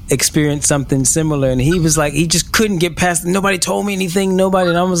who experienced something similar. And he was like, he just couldn't get past it. Nobody told me anything. And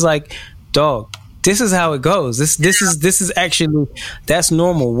I was like, dog, this is how it goes. This is actually, that's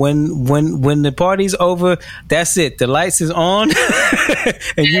normal. When the party's over, that's it. The lights is on,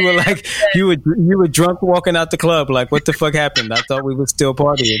 and you were like, you were drunk walking out the club. Like, what the fuck happened? I thought we were still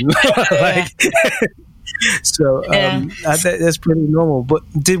partying. So that's pretty normal. But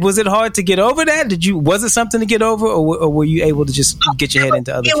was it hard to get over that? Was it something to get over, or were you able to just get your head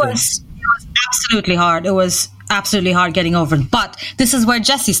into other things? It was absolutely hard. It was absolutely hard getting over it. But this is where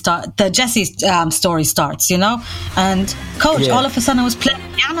Jessie story starts, And Coach, all of a sudden I was playing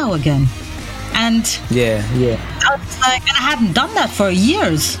piano again. And I was like, and I hadn't done that for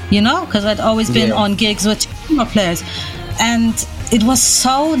years, because I'd always been on gigs with more players. And it was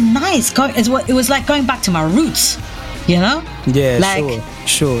so nice. It was like going back to my roots, Yeah,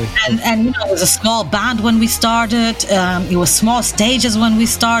 sure. And it was a small band when we started. It was small stages when we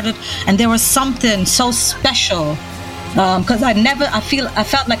started, and there was something so special. Because I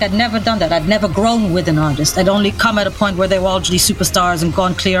felt like I'd never done that. I'd never grown with an artist. I'd only come at a point where they were already superstars and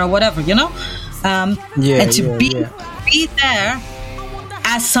gone clear or whatever, And to be there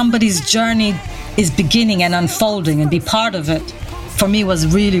as somebody's journey is beginning and unfolding and be part of it, for me was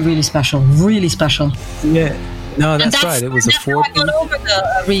really, really special. Really special. Yeah. No, that's right. It was a 4. I got over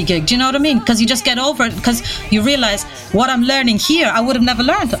the re-gig. Do you know what I mean? Because you just get over it because you realize what I'm learning here, I would have never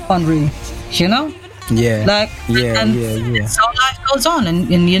learned on re. Yeah. And so life goes on,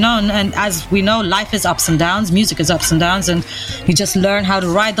 and as we know, life is ups and downs, music is ups and downs, and you just learn how to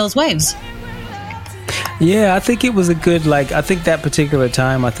ride those waves. Yeah, I think it was a good, I think that particular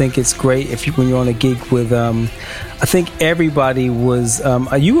time, I think it's great when you're on a gig with, I think everybody was,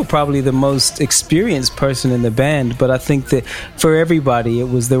 you were probably the most experienced person in the band, but I think that for everybody,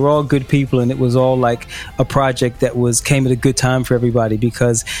 they were all good people, and it was all like a project that came at a good time for everybody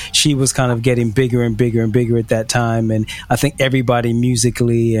because she was kind of getting bigger and bigger and bigger at that time. And I think everybody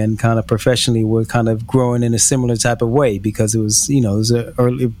musically and kind of professionally were kind of growing in a similar type of way because it was, it was an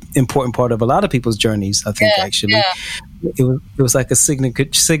early important part of a lot of people's journeys, I think, actually. Yeah. It was like a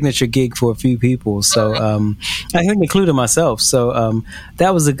signature gig for a few people. So I think including myself. So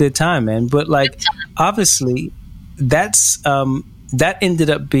that was a good time, man. But obviously that's that ended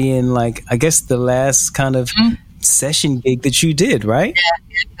up being like, I guess, the last kind of session gig that you did, right?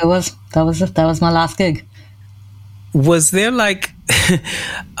 Yeah, that was my last gig. Was there like,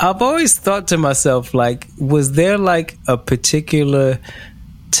 I've always thought to myself, like, was there like a particular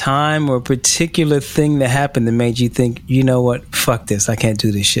time or a particular thing that happened that made you think, you know what, fuck this, I can't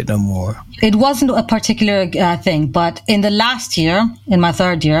do this shit no more? It wasn't a particular thing, but in the last year, in my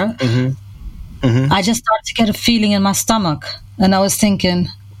third year, I just started to get a feeling in my stomach. And I was thinking,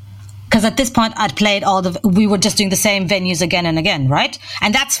 because at this point I'd played we were just doing the same venues again and again, right?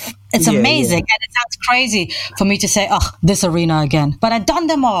 And it's amazing. And it sounds crazy for me to say, oh, this arena again. But I'd done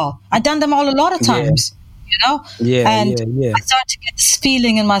them all. I'd done them all a lot of times, you know? I started to get this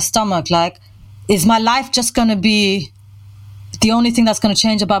feeling in my stomach, like, is my life just going to be, the only thing that's going to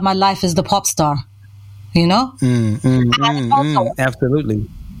change about my life is the pop star, you know? Absolutely.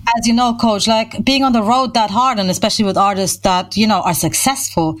 As you know, Coach, like being on the road that hard, and especially with artists that, you know, are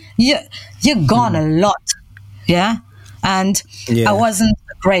successful, you're gone a lot. Yeah. And I wasn't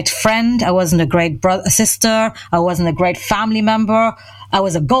a great friend. I wasn't a great sister. I wasn't a great family member. I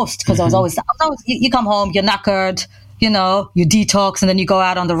was a ghost because I was always, you come home, you're knackered, you know, you detox, and then you go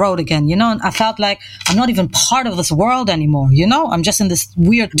out on the road again, you know, and I felt like I'm not even part of this world anymore. You know, I'm just in this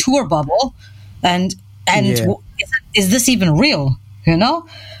weird tour bubble, and is this even real? You know?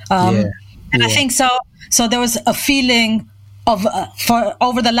 And I think so there was a feeling of for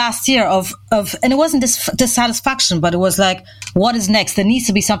over the last year of and it wasn't dissatisfaction, but it was like, what is next? There needs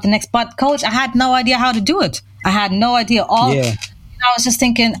to be something next. But Coach, I had no idea how to do it. I had no idea. I was just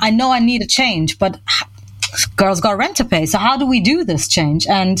thinking, I know I need a change, but girls got rent to pay. So how do we do this change?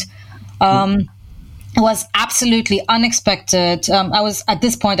 And it was absolutely unexpected. At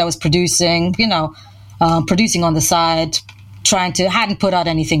this point I was producing, you know, producing on the side, hadn't put out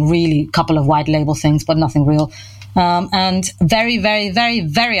anything really, a couple of white label things, but nothing real. And very, very, very,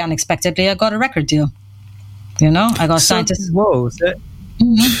 very unexpectedly, I got a record deal. You know, I got signed to... Whoa, is that...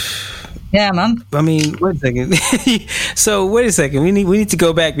 Yeah, man. I mean, wait a second. So, wait a second. We need to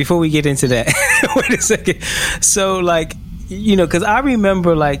go back before we get into that. Wait a second. So, like, you know, because I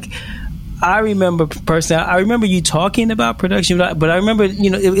remember personally, I remember you talking about production, but I remember,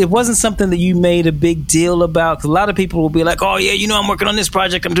 you know, it wasn't something that you made a big deal about. Because a lot of people will be like, oh yeah, you know, I'm working on this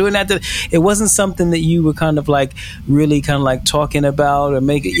project, I'm doing that. It wasn't something that you were kind of like really kind of like talking about or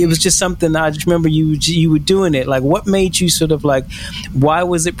make it. It was just something that I just remember you were doing it. Like, what made you sort of like, why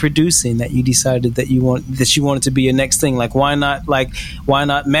was it producing that you decided that you wanted to be your next thing? Like, why not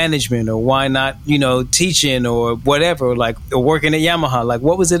management, or why not, you know, teaching or whatever, like, or working at Yamaha? Like,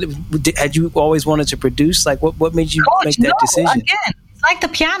 what was it? Had you always wanted to produce? Like, what made you make that decision? Again, it's like the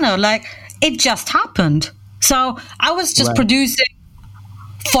piano, like it just happened. So I was just producing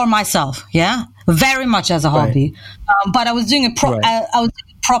for myself, very much as a hobby, but I was doing it I was doing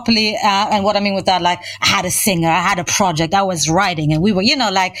it properly, and what I mean with that, like, I had a singer, I had a project, I was writing, and we were, you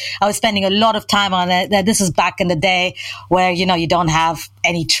know, like, I was spending a lot of time on it. This is back in the day where, you know, you don't have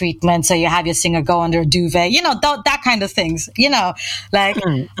any treatment, so you have your singer go under a duvet, you know, that kind of things, you know, like,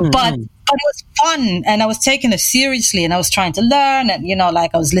 but it was fun, and I was taking it seriously, and I was trying to learn, and, you know,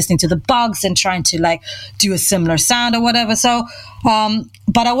 like, I was listening to the bugs and trying to like do a similar sound or whatever. So,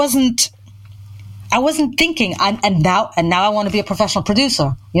 but I wasn't thinking, and now I want to be a professional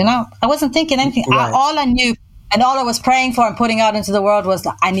producer. You know, I wasn't thinking anything. All I knew, and all I was praying for and putting out into the world was,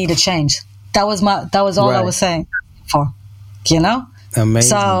 I need a change. That was all I was saying for. You know, amazing.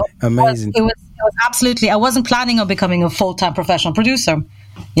 So amazing. It was absolutely. I wasn't planning on becoming a full-time professional producer.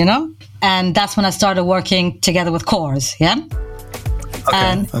 You know, and that's when I started working together with Coors.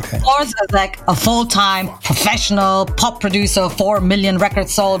 Coors is like a full-time professional pop producer, 4 million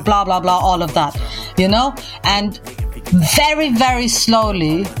records sold, blah blah blah, all of that, you know. And very, very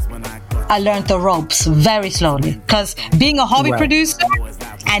slowly I learned the ropes, very slowly, because being a hobby producer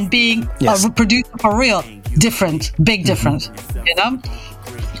and being a producer for real, big difference, you know.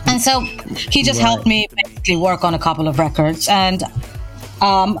 And so he just helped me basically work on a couple of records, and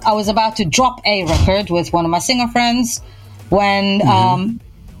I was about to drop a record with one of my singer friends when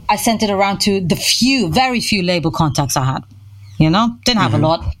I sent it around to the very few label contacts I had. You know, didn't have a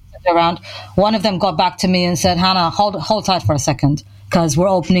lot around. One of them got back to me and said, Hannah, hold tight for a second, because we're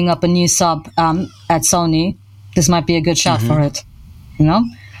opening up a new sub at Sony. This might be a good shot for it. You know?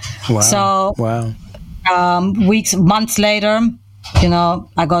 Months later, you know,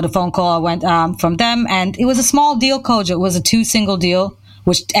 I got a phone call. I went from them, and it was a small deal, Coach. It was a 2-single deal,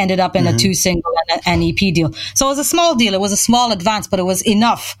 which ended up in a 2-single and an EP deal. So it was a small deal. It was a small advance, but it was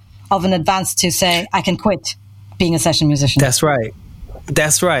enough of an advance to say, I can quit being a session musician. That's right.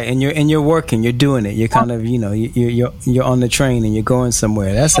 That's right, and you're working, you're doing it. You're kind of, you're on the train and you're going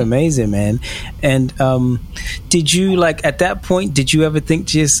somewhere. That's amazing, man. And did you, like, at that point, did you ever think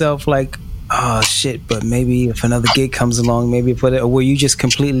to yourself, like, oh shit, but maybe if another gig comes along, maybe put it, or were you just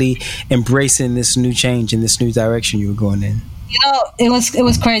completely embracing this new change and this new direction you were going in? It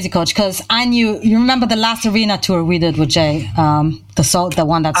was crazy, Coach, because I knew. You remember the last arena tour we did with Jay, the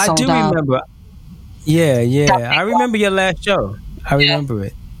one that sold out. I do remember. Yeah. I remember your last show. I remember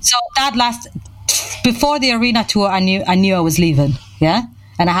it. So that before the arena tour, I knew I was leaving. Yeah,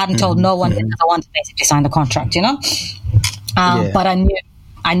 and I hadn't told no one because I wanted to basically sign the contract. But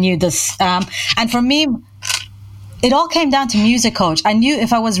I knew this, and for me, it all came down to music, Coach. I knew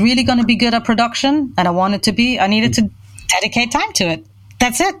if I was really going to be good at production, and I wanted to be, I needed to dedicate time to it.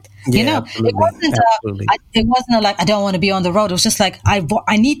 That's it. Absolutely. It wasn't like I don't want to be on the road. It was just like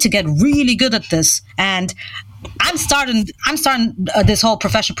I need to get really good at this, and I'm starting this whole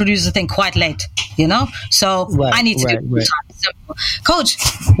professional producer thing quite late. So I need to do it. Coach,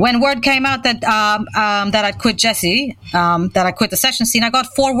 when word came out that that I'd quit Jesse, that I quit the session scene, I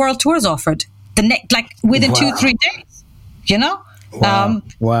got 4 world tours offered within 2-3 days.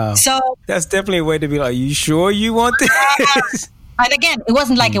 Wow. So that's definitely a way to be like, you sure you want this? And again, it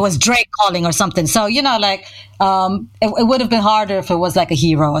wasn't like it was Drake calling or something. So, it would have been harder if it was like a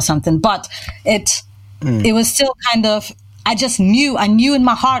Hero or something. But it was still kind of, I knew in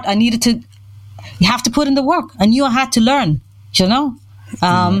my heart I needed to, you have to put in the work. I knew I had to learn,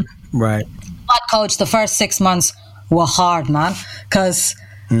 Right. But Coach, the first 6 months were hard, man. Because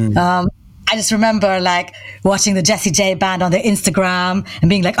I just remember like watching the Jessie J band on their Instagram and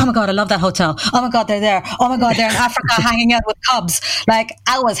being like, oh my God, I love that hotel. Oh my God, they're there. Oh my God, they're in Africa hanging out with cubs. Like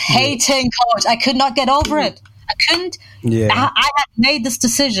I was hating Coach. I could not get over it. I couldn't. Yeah. I had made this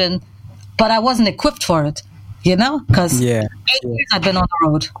decision, but I wasn't equipped for it, because 8 years I'd been on the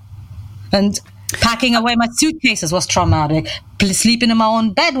road. And packing away my suitcases was traumatic. Sleeping in my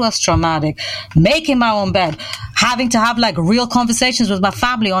own bed was traumatic. Making my own bed. Having to have like real conversations with my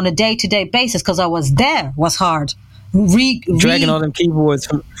family on a day-to-day basis because I was there was hard. Dragging all them keyboards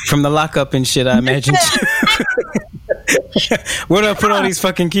from the lockup and shit, I imagine. Where do I put all these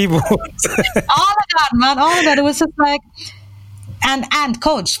fucking keyboards? All of that, man. All of that. It was just like... And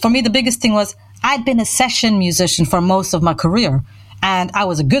Coach, for me, the biggest thing was I'd been a session musician for most of my career. And I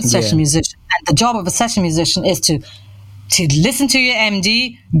was a good session musician. And the job of a session musician is to listen to your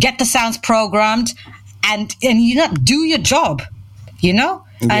MD, get the sounds programmed, and do your job,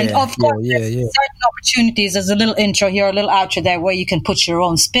 And of course, there's certain opportunities. There's a little intro here, a little outro there, where you can put your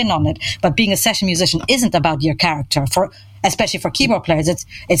own spin on it. But being a session musician isn't about your character, especially for keyboard players.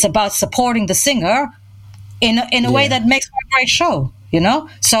 It's about supporting the singer in a way that makes for a great show.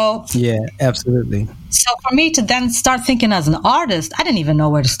 So absolutely. So for me to then start thinking as an artist, I didn't even know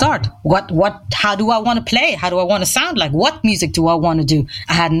where to start. How do I want to play? How do I want to sound like? What music do I want to do?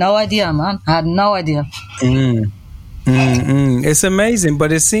 I had no idea, man. I had no idea. It's amazing,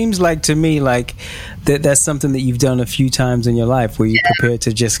 but it seems like to me like that's something that you've done a few times in your life where you're prepared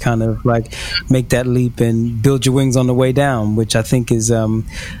to just kind of like make that leap and build your wings on the way down, which I think is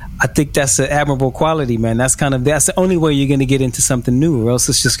I think that's an admirable quality, man. That's the only way you're going to get into something new, or else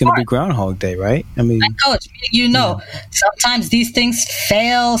it's just going to be Groundhog Day, right? I mean, and Coach, sometimes these things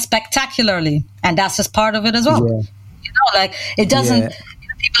fail spectacularly, and that's just part of it as well. It doesn't.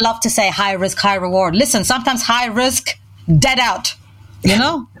 People love to say high risk, high reward. Listen, sometimes high risk, dead out.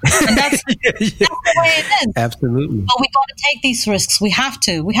 And that's the way it is. Absolutely. But we got to take these risks. We have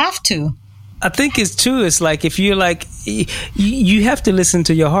to. I think it's like if you're like you have to listen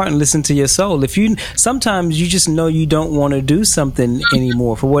to your heart and listen to your soul. Sometimes you just know you don't want to do something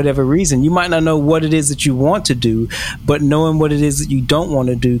anymore for whatever reason. You might not know what it is that you want to do, but knowing what it is that you don't want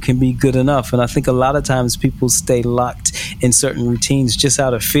to do can be good enough. And I think a lot of times people stay locked in certain routines just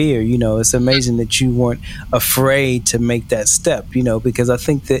out of fear. It's amazing that you weren't afraid to make that step, because I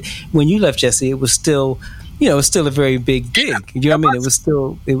think that when you left Jesse, it was still, it was still a very big gig. You know what I mean? It was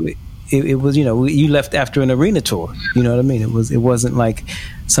still... It was, you left after an arena tour. You know what I mean? It wasn't like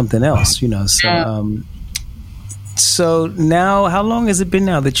something else. So so now, how long has it been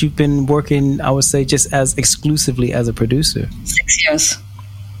now that you've been working? I would say just as exclusively as a producer. 6 years.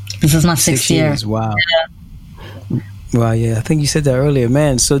 This is my sixth year. 6 years. Wow. Well, yeah, I think you said that earlier,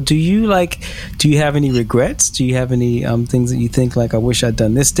 man. So do you have any regrets? Do you have any things that you think like, I wish I'd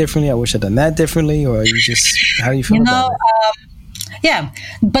done this differently, I wish I'd done that differently, or are you just, how do you feel about it? Yeah,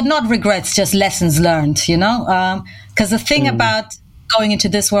 but not regrets, just lessons learned, because the thing about going into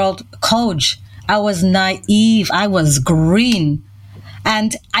this world, Coach, I was naive, I was green,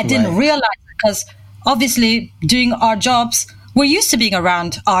 and I didn't realize, because obviously doing our jobs, we're used to being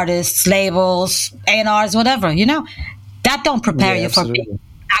around artists, labels, A&Rs, whatever, you know. That don't prepare you for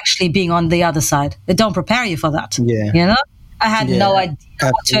actually being on the other side. It don't prepare you for that. Yeah. You know? I had no idea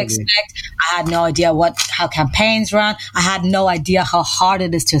what to expect. I had no idea how campaigns run. I had no idea how hard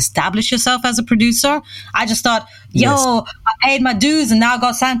it is to establish yourself as a producer. I just thought, I paid my dues and now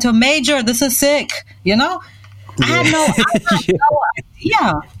got signed to a major. This is sick. You know? I had no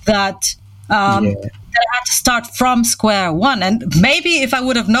idea that that I had to start from square one. And maybe if I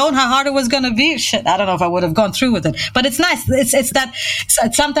would have known how hard it was going to be, I don't know if I would have gone through with it. But it's nice. It's that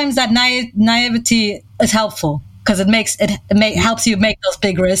sometimes that naivety is helpful, because it helps you make those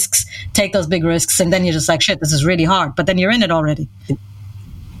big risks, take those big risks, and then you're just like, shit, this is really hard. But then you're in it already.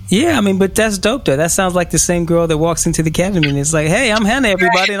 Yeah, I mean, but that's dope, though. That sounds like the same girl that walks into the academy and is like, hey, I'm Hannah,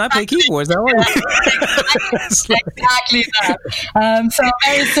 everybody, and I play keyboards. Exactly that. So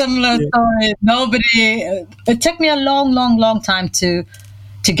very similar story. It took me a long, long, long time to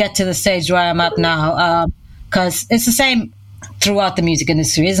get to the stage where I'm at now, because it's the same throughout the music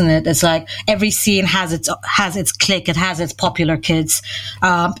industry, isn't it? It's like every scene has its clique, it has its popular kids,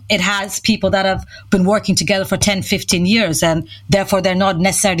 it has people that have been working together for 10, 15 years, and therefore they're not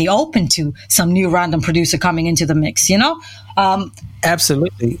necessarily open to some new random producer coming into the mix, you know?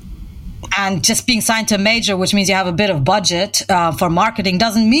 Absolutely. And just being signed to a major, which means you have a bit of budget for marketing,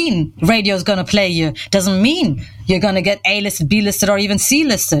 doesn't mean radio's going to play you, doesn't mean you're going to get A-listed, B-listed, or even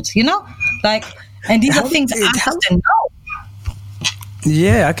C-listed, you know? And these are things I have to know.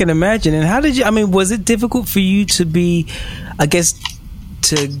 Yeah, I can imagine. And was it difficult for you to be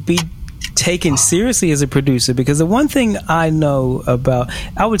taken seriously as a producer? Because the one thing I know about,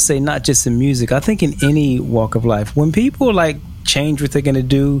 I would say not just in music, I think in any walk of life, when people change what they're going to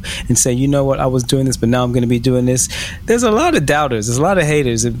do and say, you know what, I was doing this, but now I'm going to be doing this, there's a lot of doubters, there's a lot of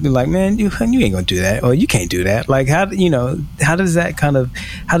haters that be like, man, you ain't going to do that, or you can't do that.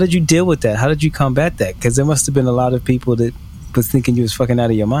 How did you deal with that? How did you combat that? Because there must have been a lot of people that was thinking you was fucking out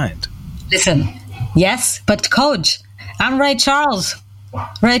of your mind. Listen, yes, but coach, I'm Ray Charles in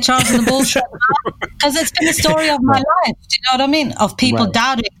the bullshit, because it's been the story of my life. Do you know what I mean? Of people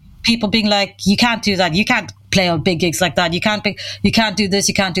doubting, people being like, you can't do that, you can't play on big gigs like that, you can't do this,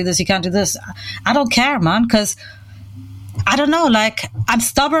 you can't do this, you can't do this. I don't care, man, because I don't know, I'm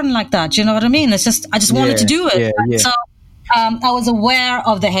stubborn like that. You know what I mean? It's just I just wanted to do it. Yeah. So I was aware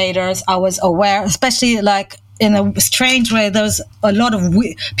of the haters. I was aware, especially in a strange way, there was a lot of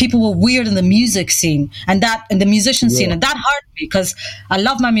people were weird in the music scene and in the musician scene, and that hurt me because I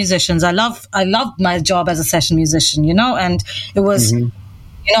love my musicians. I love my job as a session musician, you know, and it was, you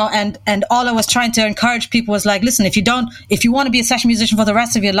know, and all I was trying to encourage people was like, listen, if you want to be a session musician for the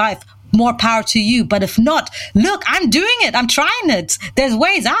rest of your life, more power to you. But if not, look, I'm doing it. I'm trying it. There's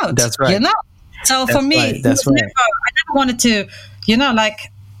ways out. That's right. You know? So for me, I never wanted to, you know,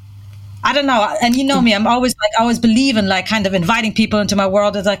 I don't know. And you know me, I always believe in kind of inviting people into my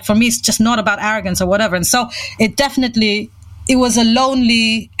world. It's for me, it's just not about arrogance or whatever. And so it was a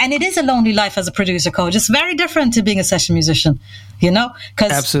lonely, and it is a lonely life as a producer, coach. It's very different to being a session musician, you know?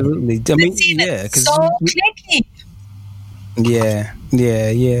 Absolutely. I mean, yeah. It's so clicky. Yeah.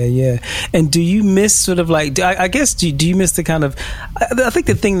 And do you miss sort of I guess, do you miss the kind of, I think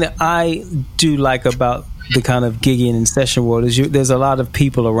the thing that I do like about the kind of gigging and session world is there's a lot of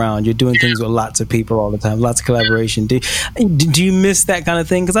people around. You're doing things with lots of people all the time, lots of collaboration. Do you miss that kind of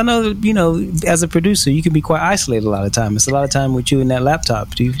thing? Because I know, you know, as a producer, you can be quite isolated a lot of time. It's a lot of time with you and that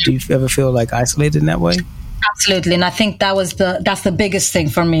laptop. Do you ever feel isolated in that way? Absolutely. And I think that's the biggest thing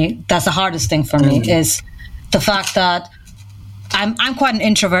for me. That's the hardest thing for me is the fact that I'm quite an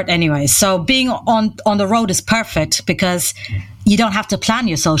introvert anyway. So being on the road is perfect because you don't have to plan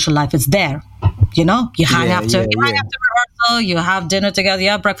your social life. It's there. You know, you hang after rehearsal, you have dinner together, you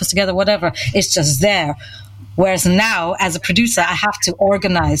have breakfast together, whatever. It's just there. Whereas now, as a producer, I have to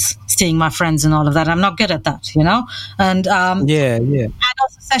organize seeing my friends and all of that. I'm not good at that, you know? And and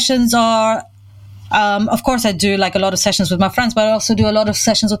also sessions are, of course, I do a lot of sessions with my friends, but I also do a lot of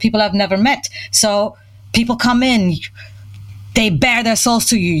sessions with people I've never met. So people come in, they bare their souls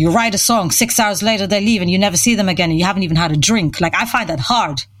to you. You write a song, 6 hours later they leave and you never see them again and you haven't even had a drink. I find that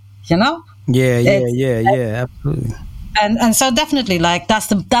hard, you know? Yeah, absolutely. And so definitely, that's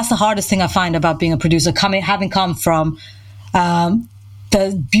the hardest thing I find about being a producer, having come from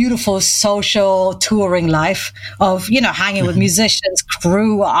the beautiful social touring life of, you know, hanging with musicians,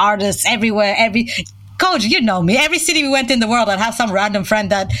 crew, artists everywhere. Coach, you know me. Every city we went in the world, I'd have some random friend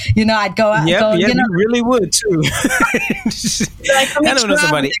that, you know, I'd go out. Yeah, you know, you really would too. I don't know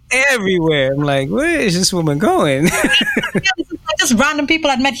somebody everywhere. I'm like, where is this woman going? This just random people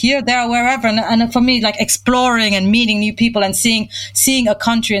I'd met here, there, or wherever. And for me, like exploring and meeting new people and seeing a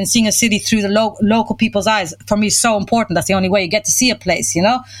country and seeing a city through the local people's eyes, for me, is so important. That's the only way you get to see a place, you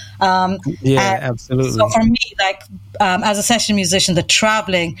know? Absolutely. So for me, like, as a session musician, the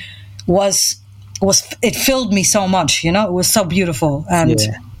traveling it filled me so much, you know? It was so beautiful.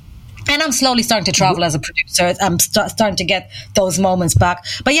 And I'm slowly starting to travel as a producer. I'm starting to get those moments back.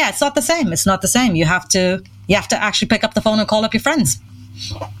 But yeah, it's not the same. It's not the same. You have to actually pick up the phone and call up your friends.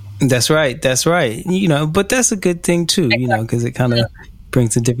 That's right. You know, but that's a good thing too, you know, because it kind of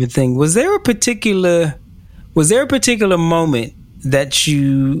brings a different thing. Was there a particular moment that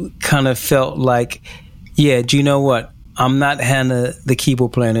you kind of felt like, yeah, do you know what? I'm not Hannah, the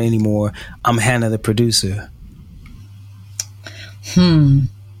keyboard player anymore. I'm Hannah, the producer.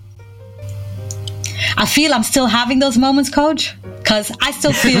 I feel I'm still having those moments, Coach, because I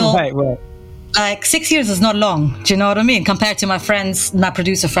still feel right. like 6 years is not long. Do you know what I mean? Compared to my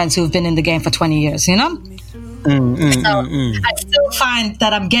producer friends who've been in the game for 20 years, you know? I still find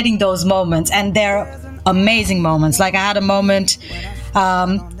that I'm getting those moments, and they're amazing moments. Like I had a moment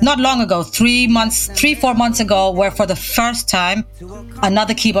not long ago, 3-4 months ago, where for the first time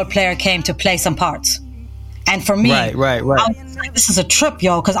another keyboard player came to play some parts. And for me, right. I was like, this is a trip,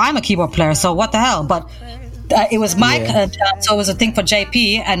 yo, because I'm a keyboard player, so what the hell? But it was Mike, so it was a thing for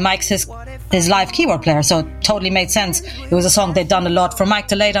JP, and Mike's his live keyboard player, so it totally made sense. It was a song they'd done a lot for Mike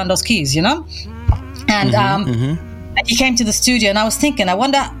to lay down those keys, you know? And and he came to the studio, and I was thinking, I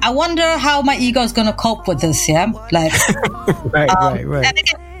wonder how my ego is going to cope with this, yeah? Like, right. And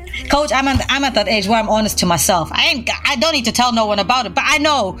again, Coach, I'm at that age where I'm honest to myself. I don't need to tell no one about it, but I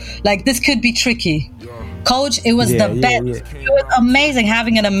know, like, this could be tricky. Coach, it was the best. It was amazing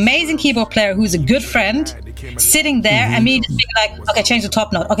having an amazing keyboard player who's a good friend sitting there and me just being like, okay, change the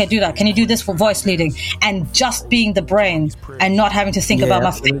top note. Okay, do that. Can you do this for voice leading? And just being the brain and not having to think about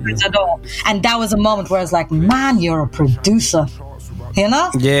my fingers at all. And that was a moment where I was like, man, you're a producer. You know?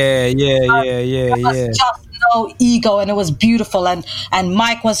 Yeah. Just no ego, and it was beautiful, and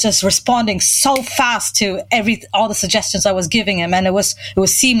Mike was just responding so fast to all the suggestions I was giving him, and it was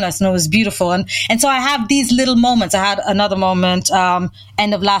seamless and it was beautiful, and so I have these little moments. I had another moment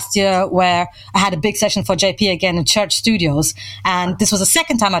end of last year where I had a big session for JP again in Church Studios, and this was the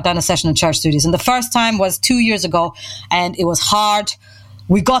second time I'd done a session in Church Studios, and the first time was 2 years ago, and it was hard.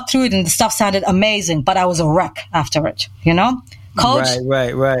 We got through it and the stuff sounded amazing, but I was a wreck after it, you know? Coach,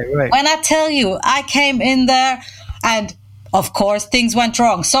 right. When I tell you, I came in there and, of course, things went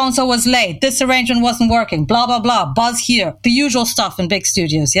wrong. So-and-so was late. This arrangement wasn't working. Blah, blah, blah. Buzz here. The usual stuff in big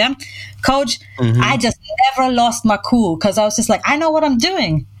studios, yeah? Coach, I just never lost my cool because I was just like, I know what I'm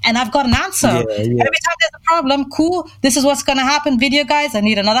doing. And I've got an answer. Every time there's a problem, cool. This is what's going to happen. Video guys, I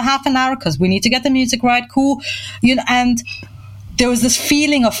need another half an hour because we need to get the music right. Cool. You know, and there was this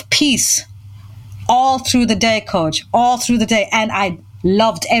feeling of peace all through the day, Coach, all through the day. And I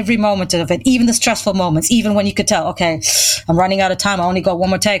loved every moment of it, even the stressful moments, even when you could tell, okay, I'm running out of time. I only got one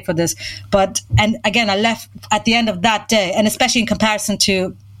more take for this. And again, I left at the end of that day, and especially in comparison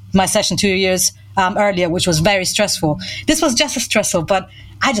to my session 2 years earlier, which was very stressful. This was just as stressful, but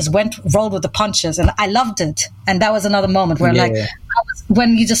I just rolled with the punches, and I loved it. And that was another moment where,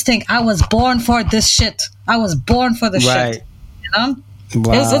 when you just think, I was born for this shit. I was born for this shit. You know?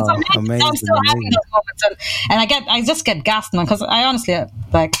 Wow, it's amazing. I'm still having those moments, and I just get gassed, man, because I honestly,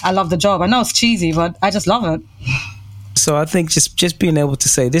 I love the job. I know it's cheesy, but I just love it. So I think just being able to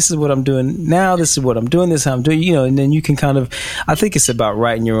say, this is what I'm doing now, this is what I'm doing, this is how I'm doing, you know, and then you can kind of, I think it's about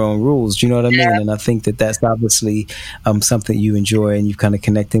writing your own rules, do you know what I mean? And I think that's obviously something you enjoy and you've kind of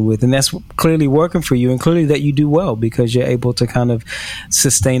connected with, and that's clearly working for you, and clearly that you do well because you're able to kind of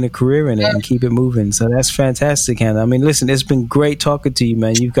sustain a career in it and keep it moving. So that's fantastic, Hannah. I mean, listen, it's been great talking to you,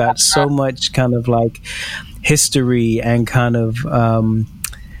 man. You've got so much kind of like history and kind of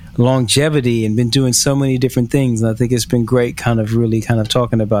longevity and been doing so many different things, and I think it's been great kind of really kind of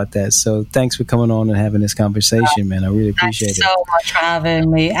talking about that. So thanks for coming on and having this conversation, man. I really appreciate it. Thanks so much for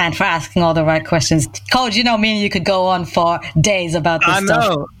having me and for asking all the right questions. Coach, you know me and you could go on for days about this stuff. I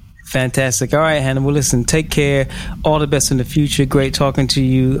know. Fantastic. All right, Hannah. Well, listen, take care. All the best in the future. Great talking to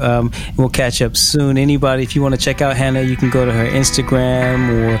you. We'll catch up soon. Anybody, if you want to check out Hannah, you can go to her Instagram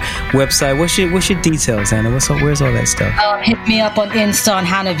or website. What's your details, Hannah? Where's all that stuff? Hit me up on Insta on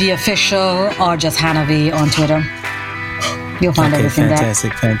Hannah V Official or just Hannah V on Twitter. You'll find everything there.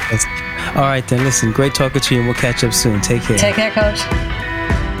 Fantastic. All right, then. Listen, great talking to you, and we'll catch up soon. Take care. Take care, Coach.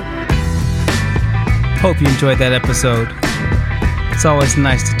 Hope you enjoyed that episode. It's always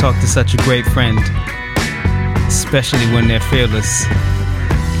nice to talk to such a great friend, especially when they're fearless.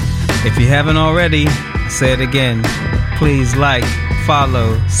 If you haven't already, I'll say it again, Please like,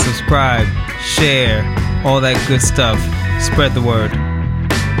 follow, subscribe, share, all that good stuff. Spread the word.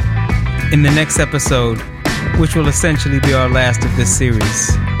 In the next episode, which will essentially be our last of this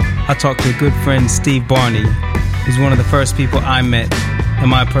series, I talked to a good friend, Steve Barney, who's one of the first people I met in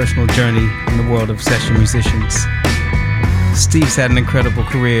my personal journey in the world of session musicians. Steve's had an incredible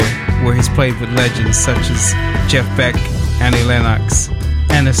career where he's played with legends such as Jeff Beck, Annie Lennox,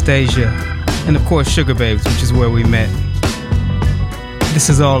 Anastasia, and of course Sugar Babes, which is where we met. This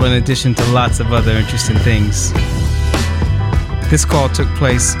is all in addition to lots of other interesting things. This call took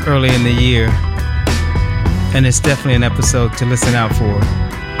place early in the year, and it's definitely an episode to listen out for.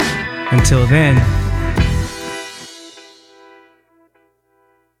 Until then,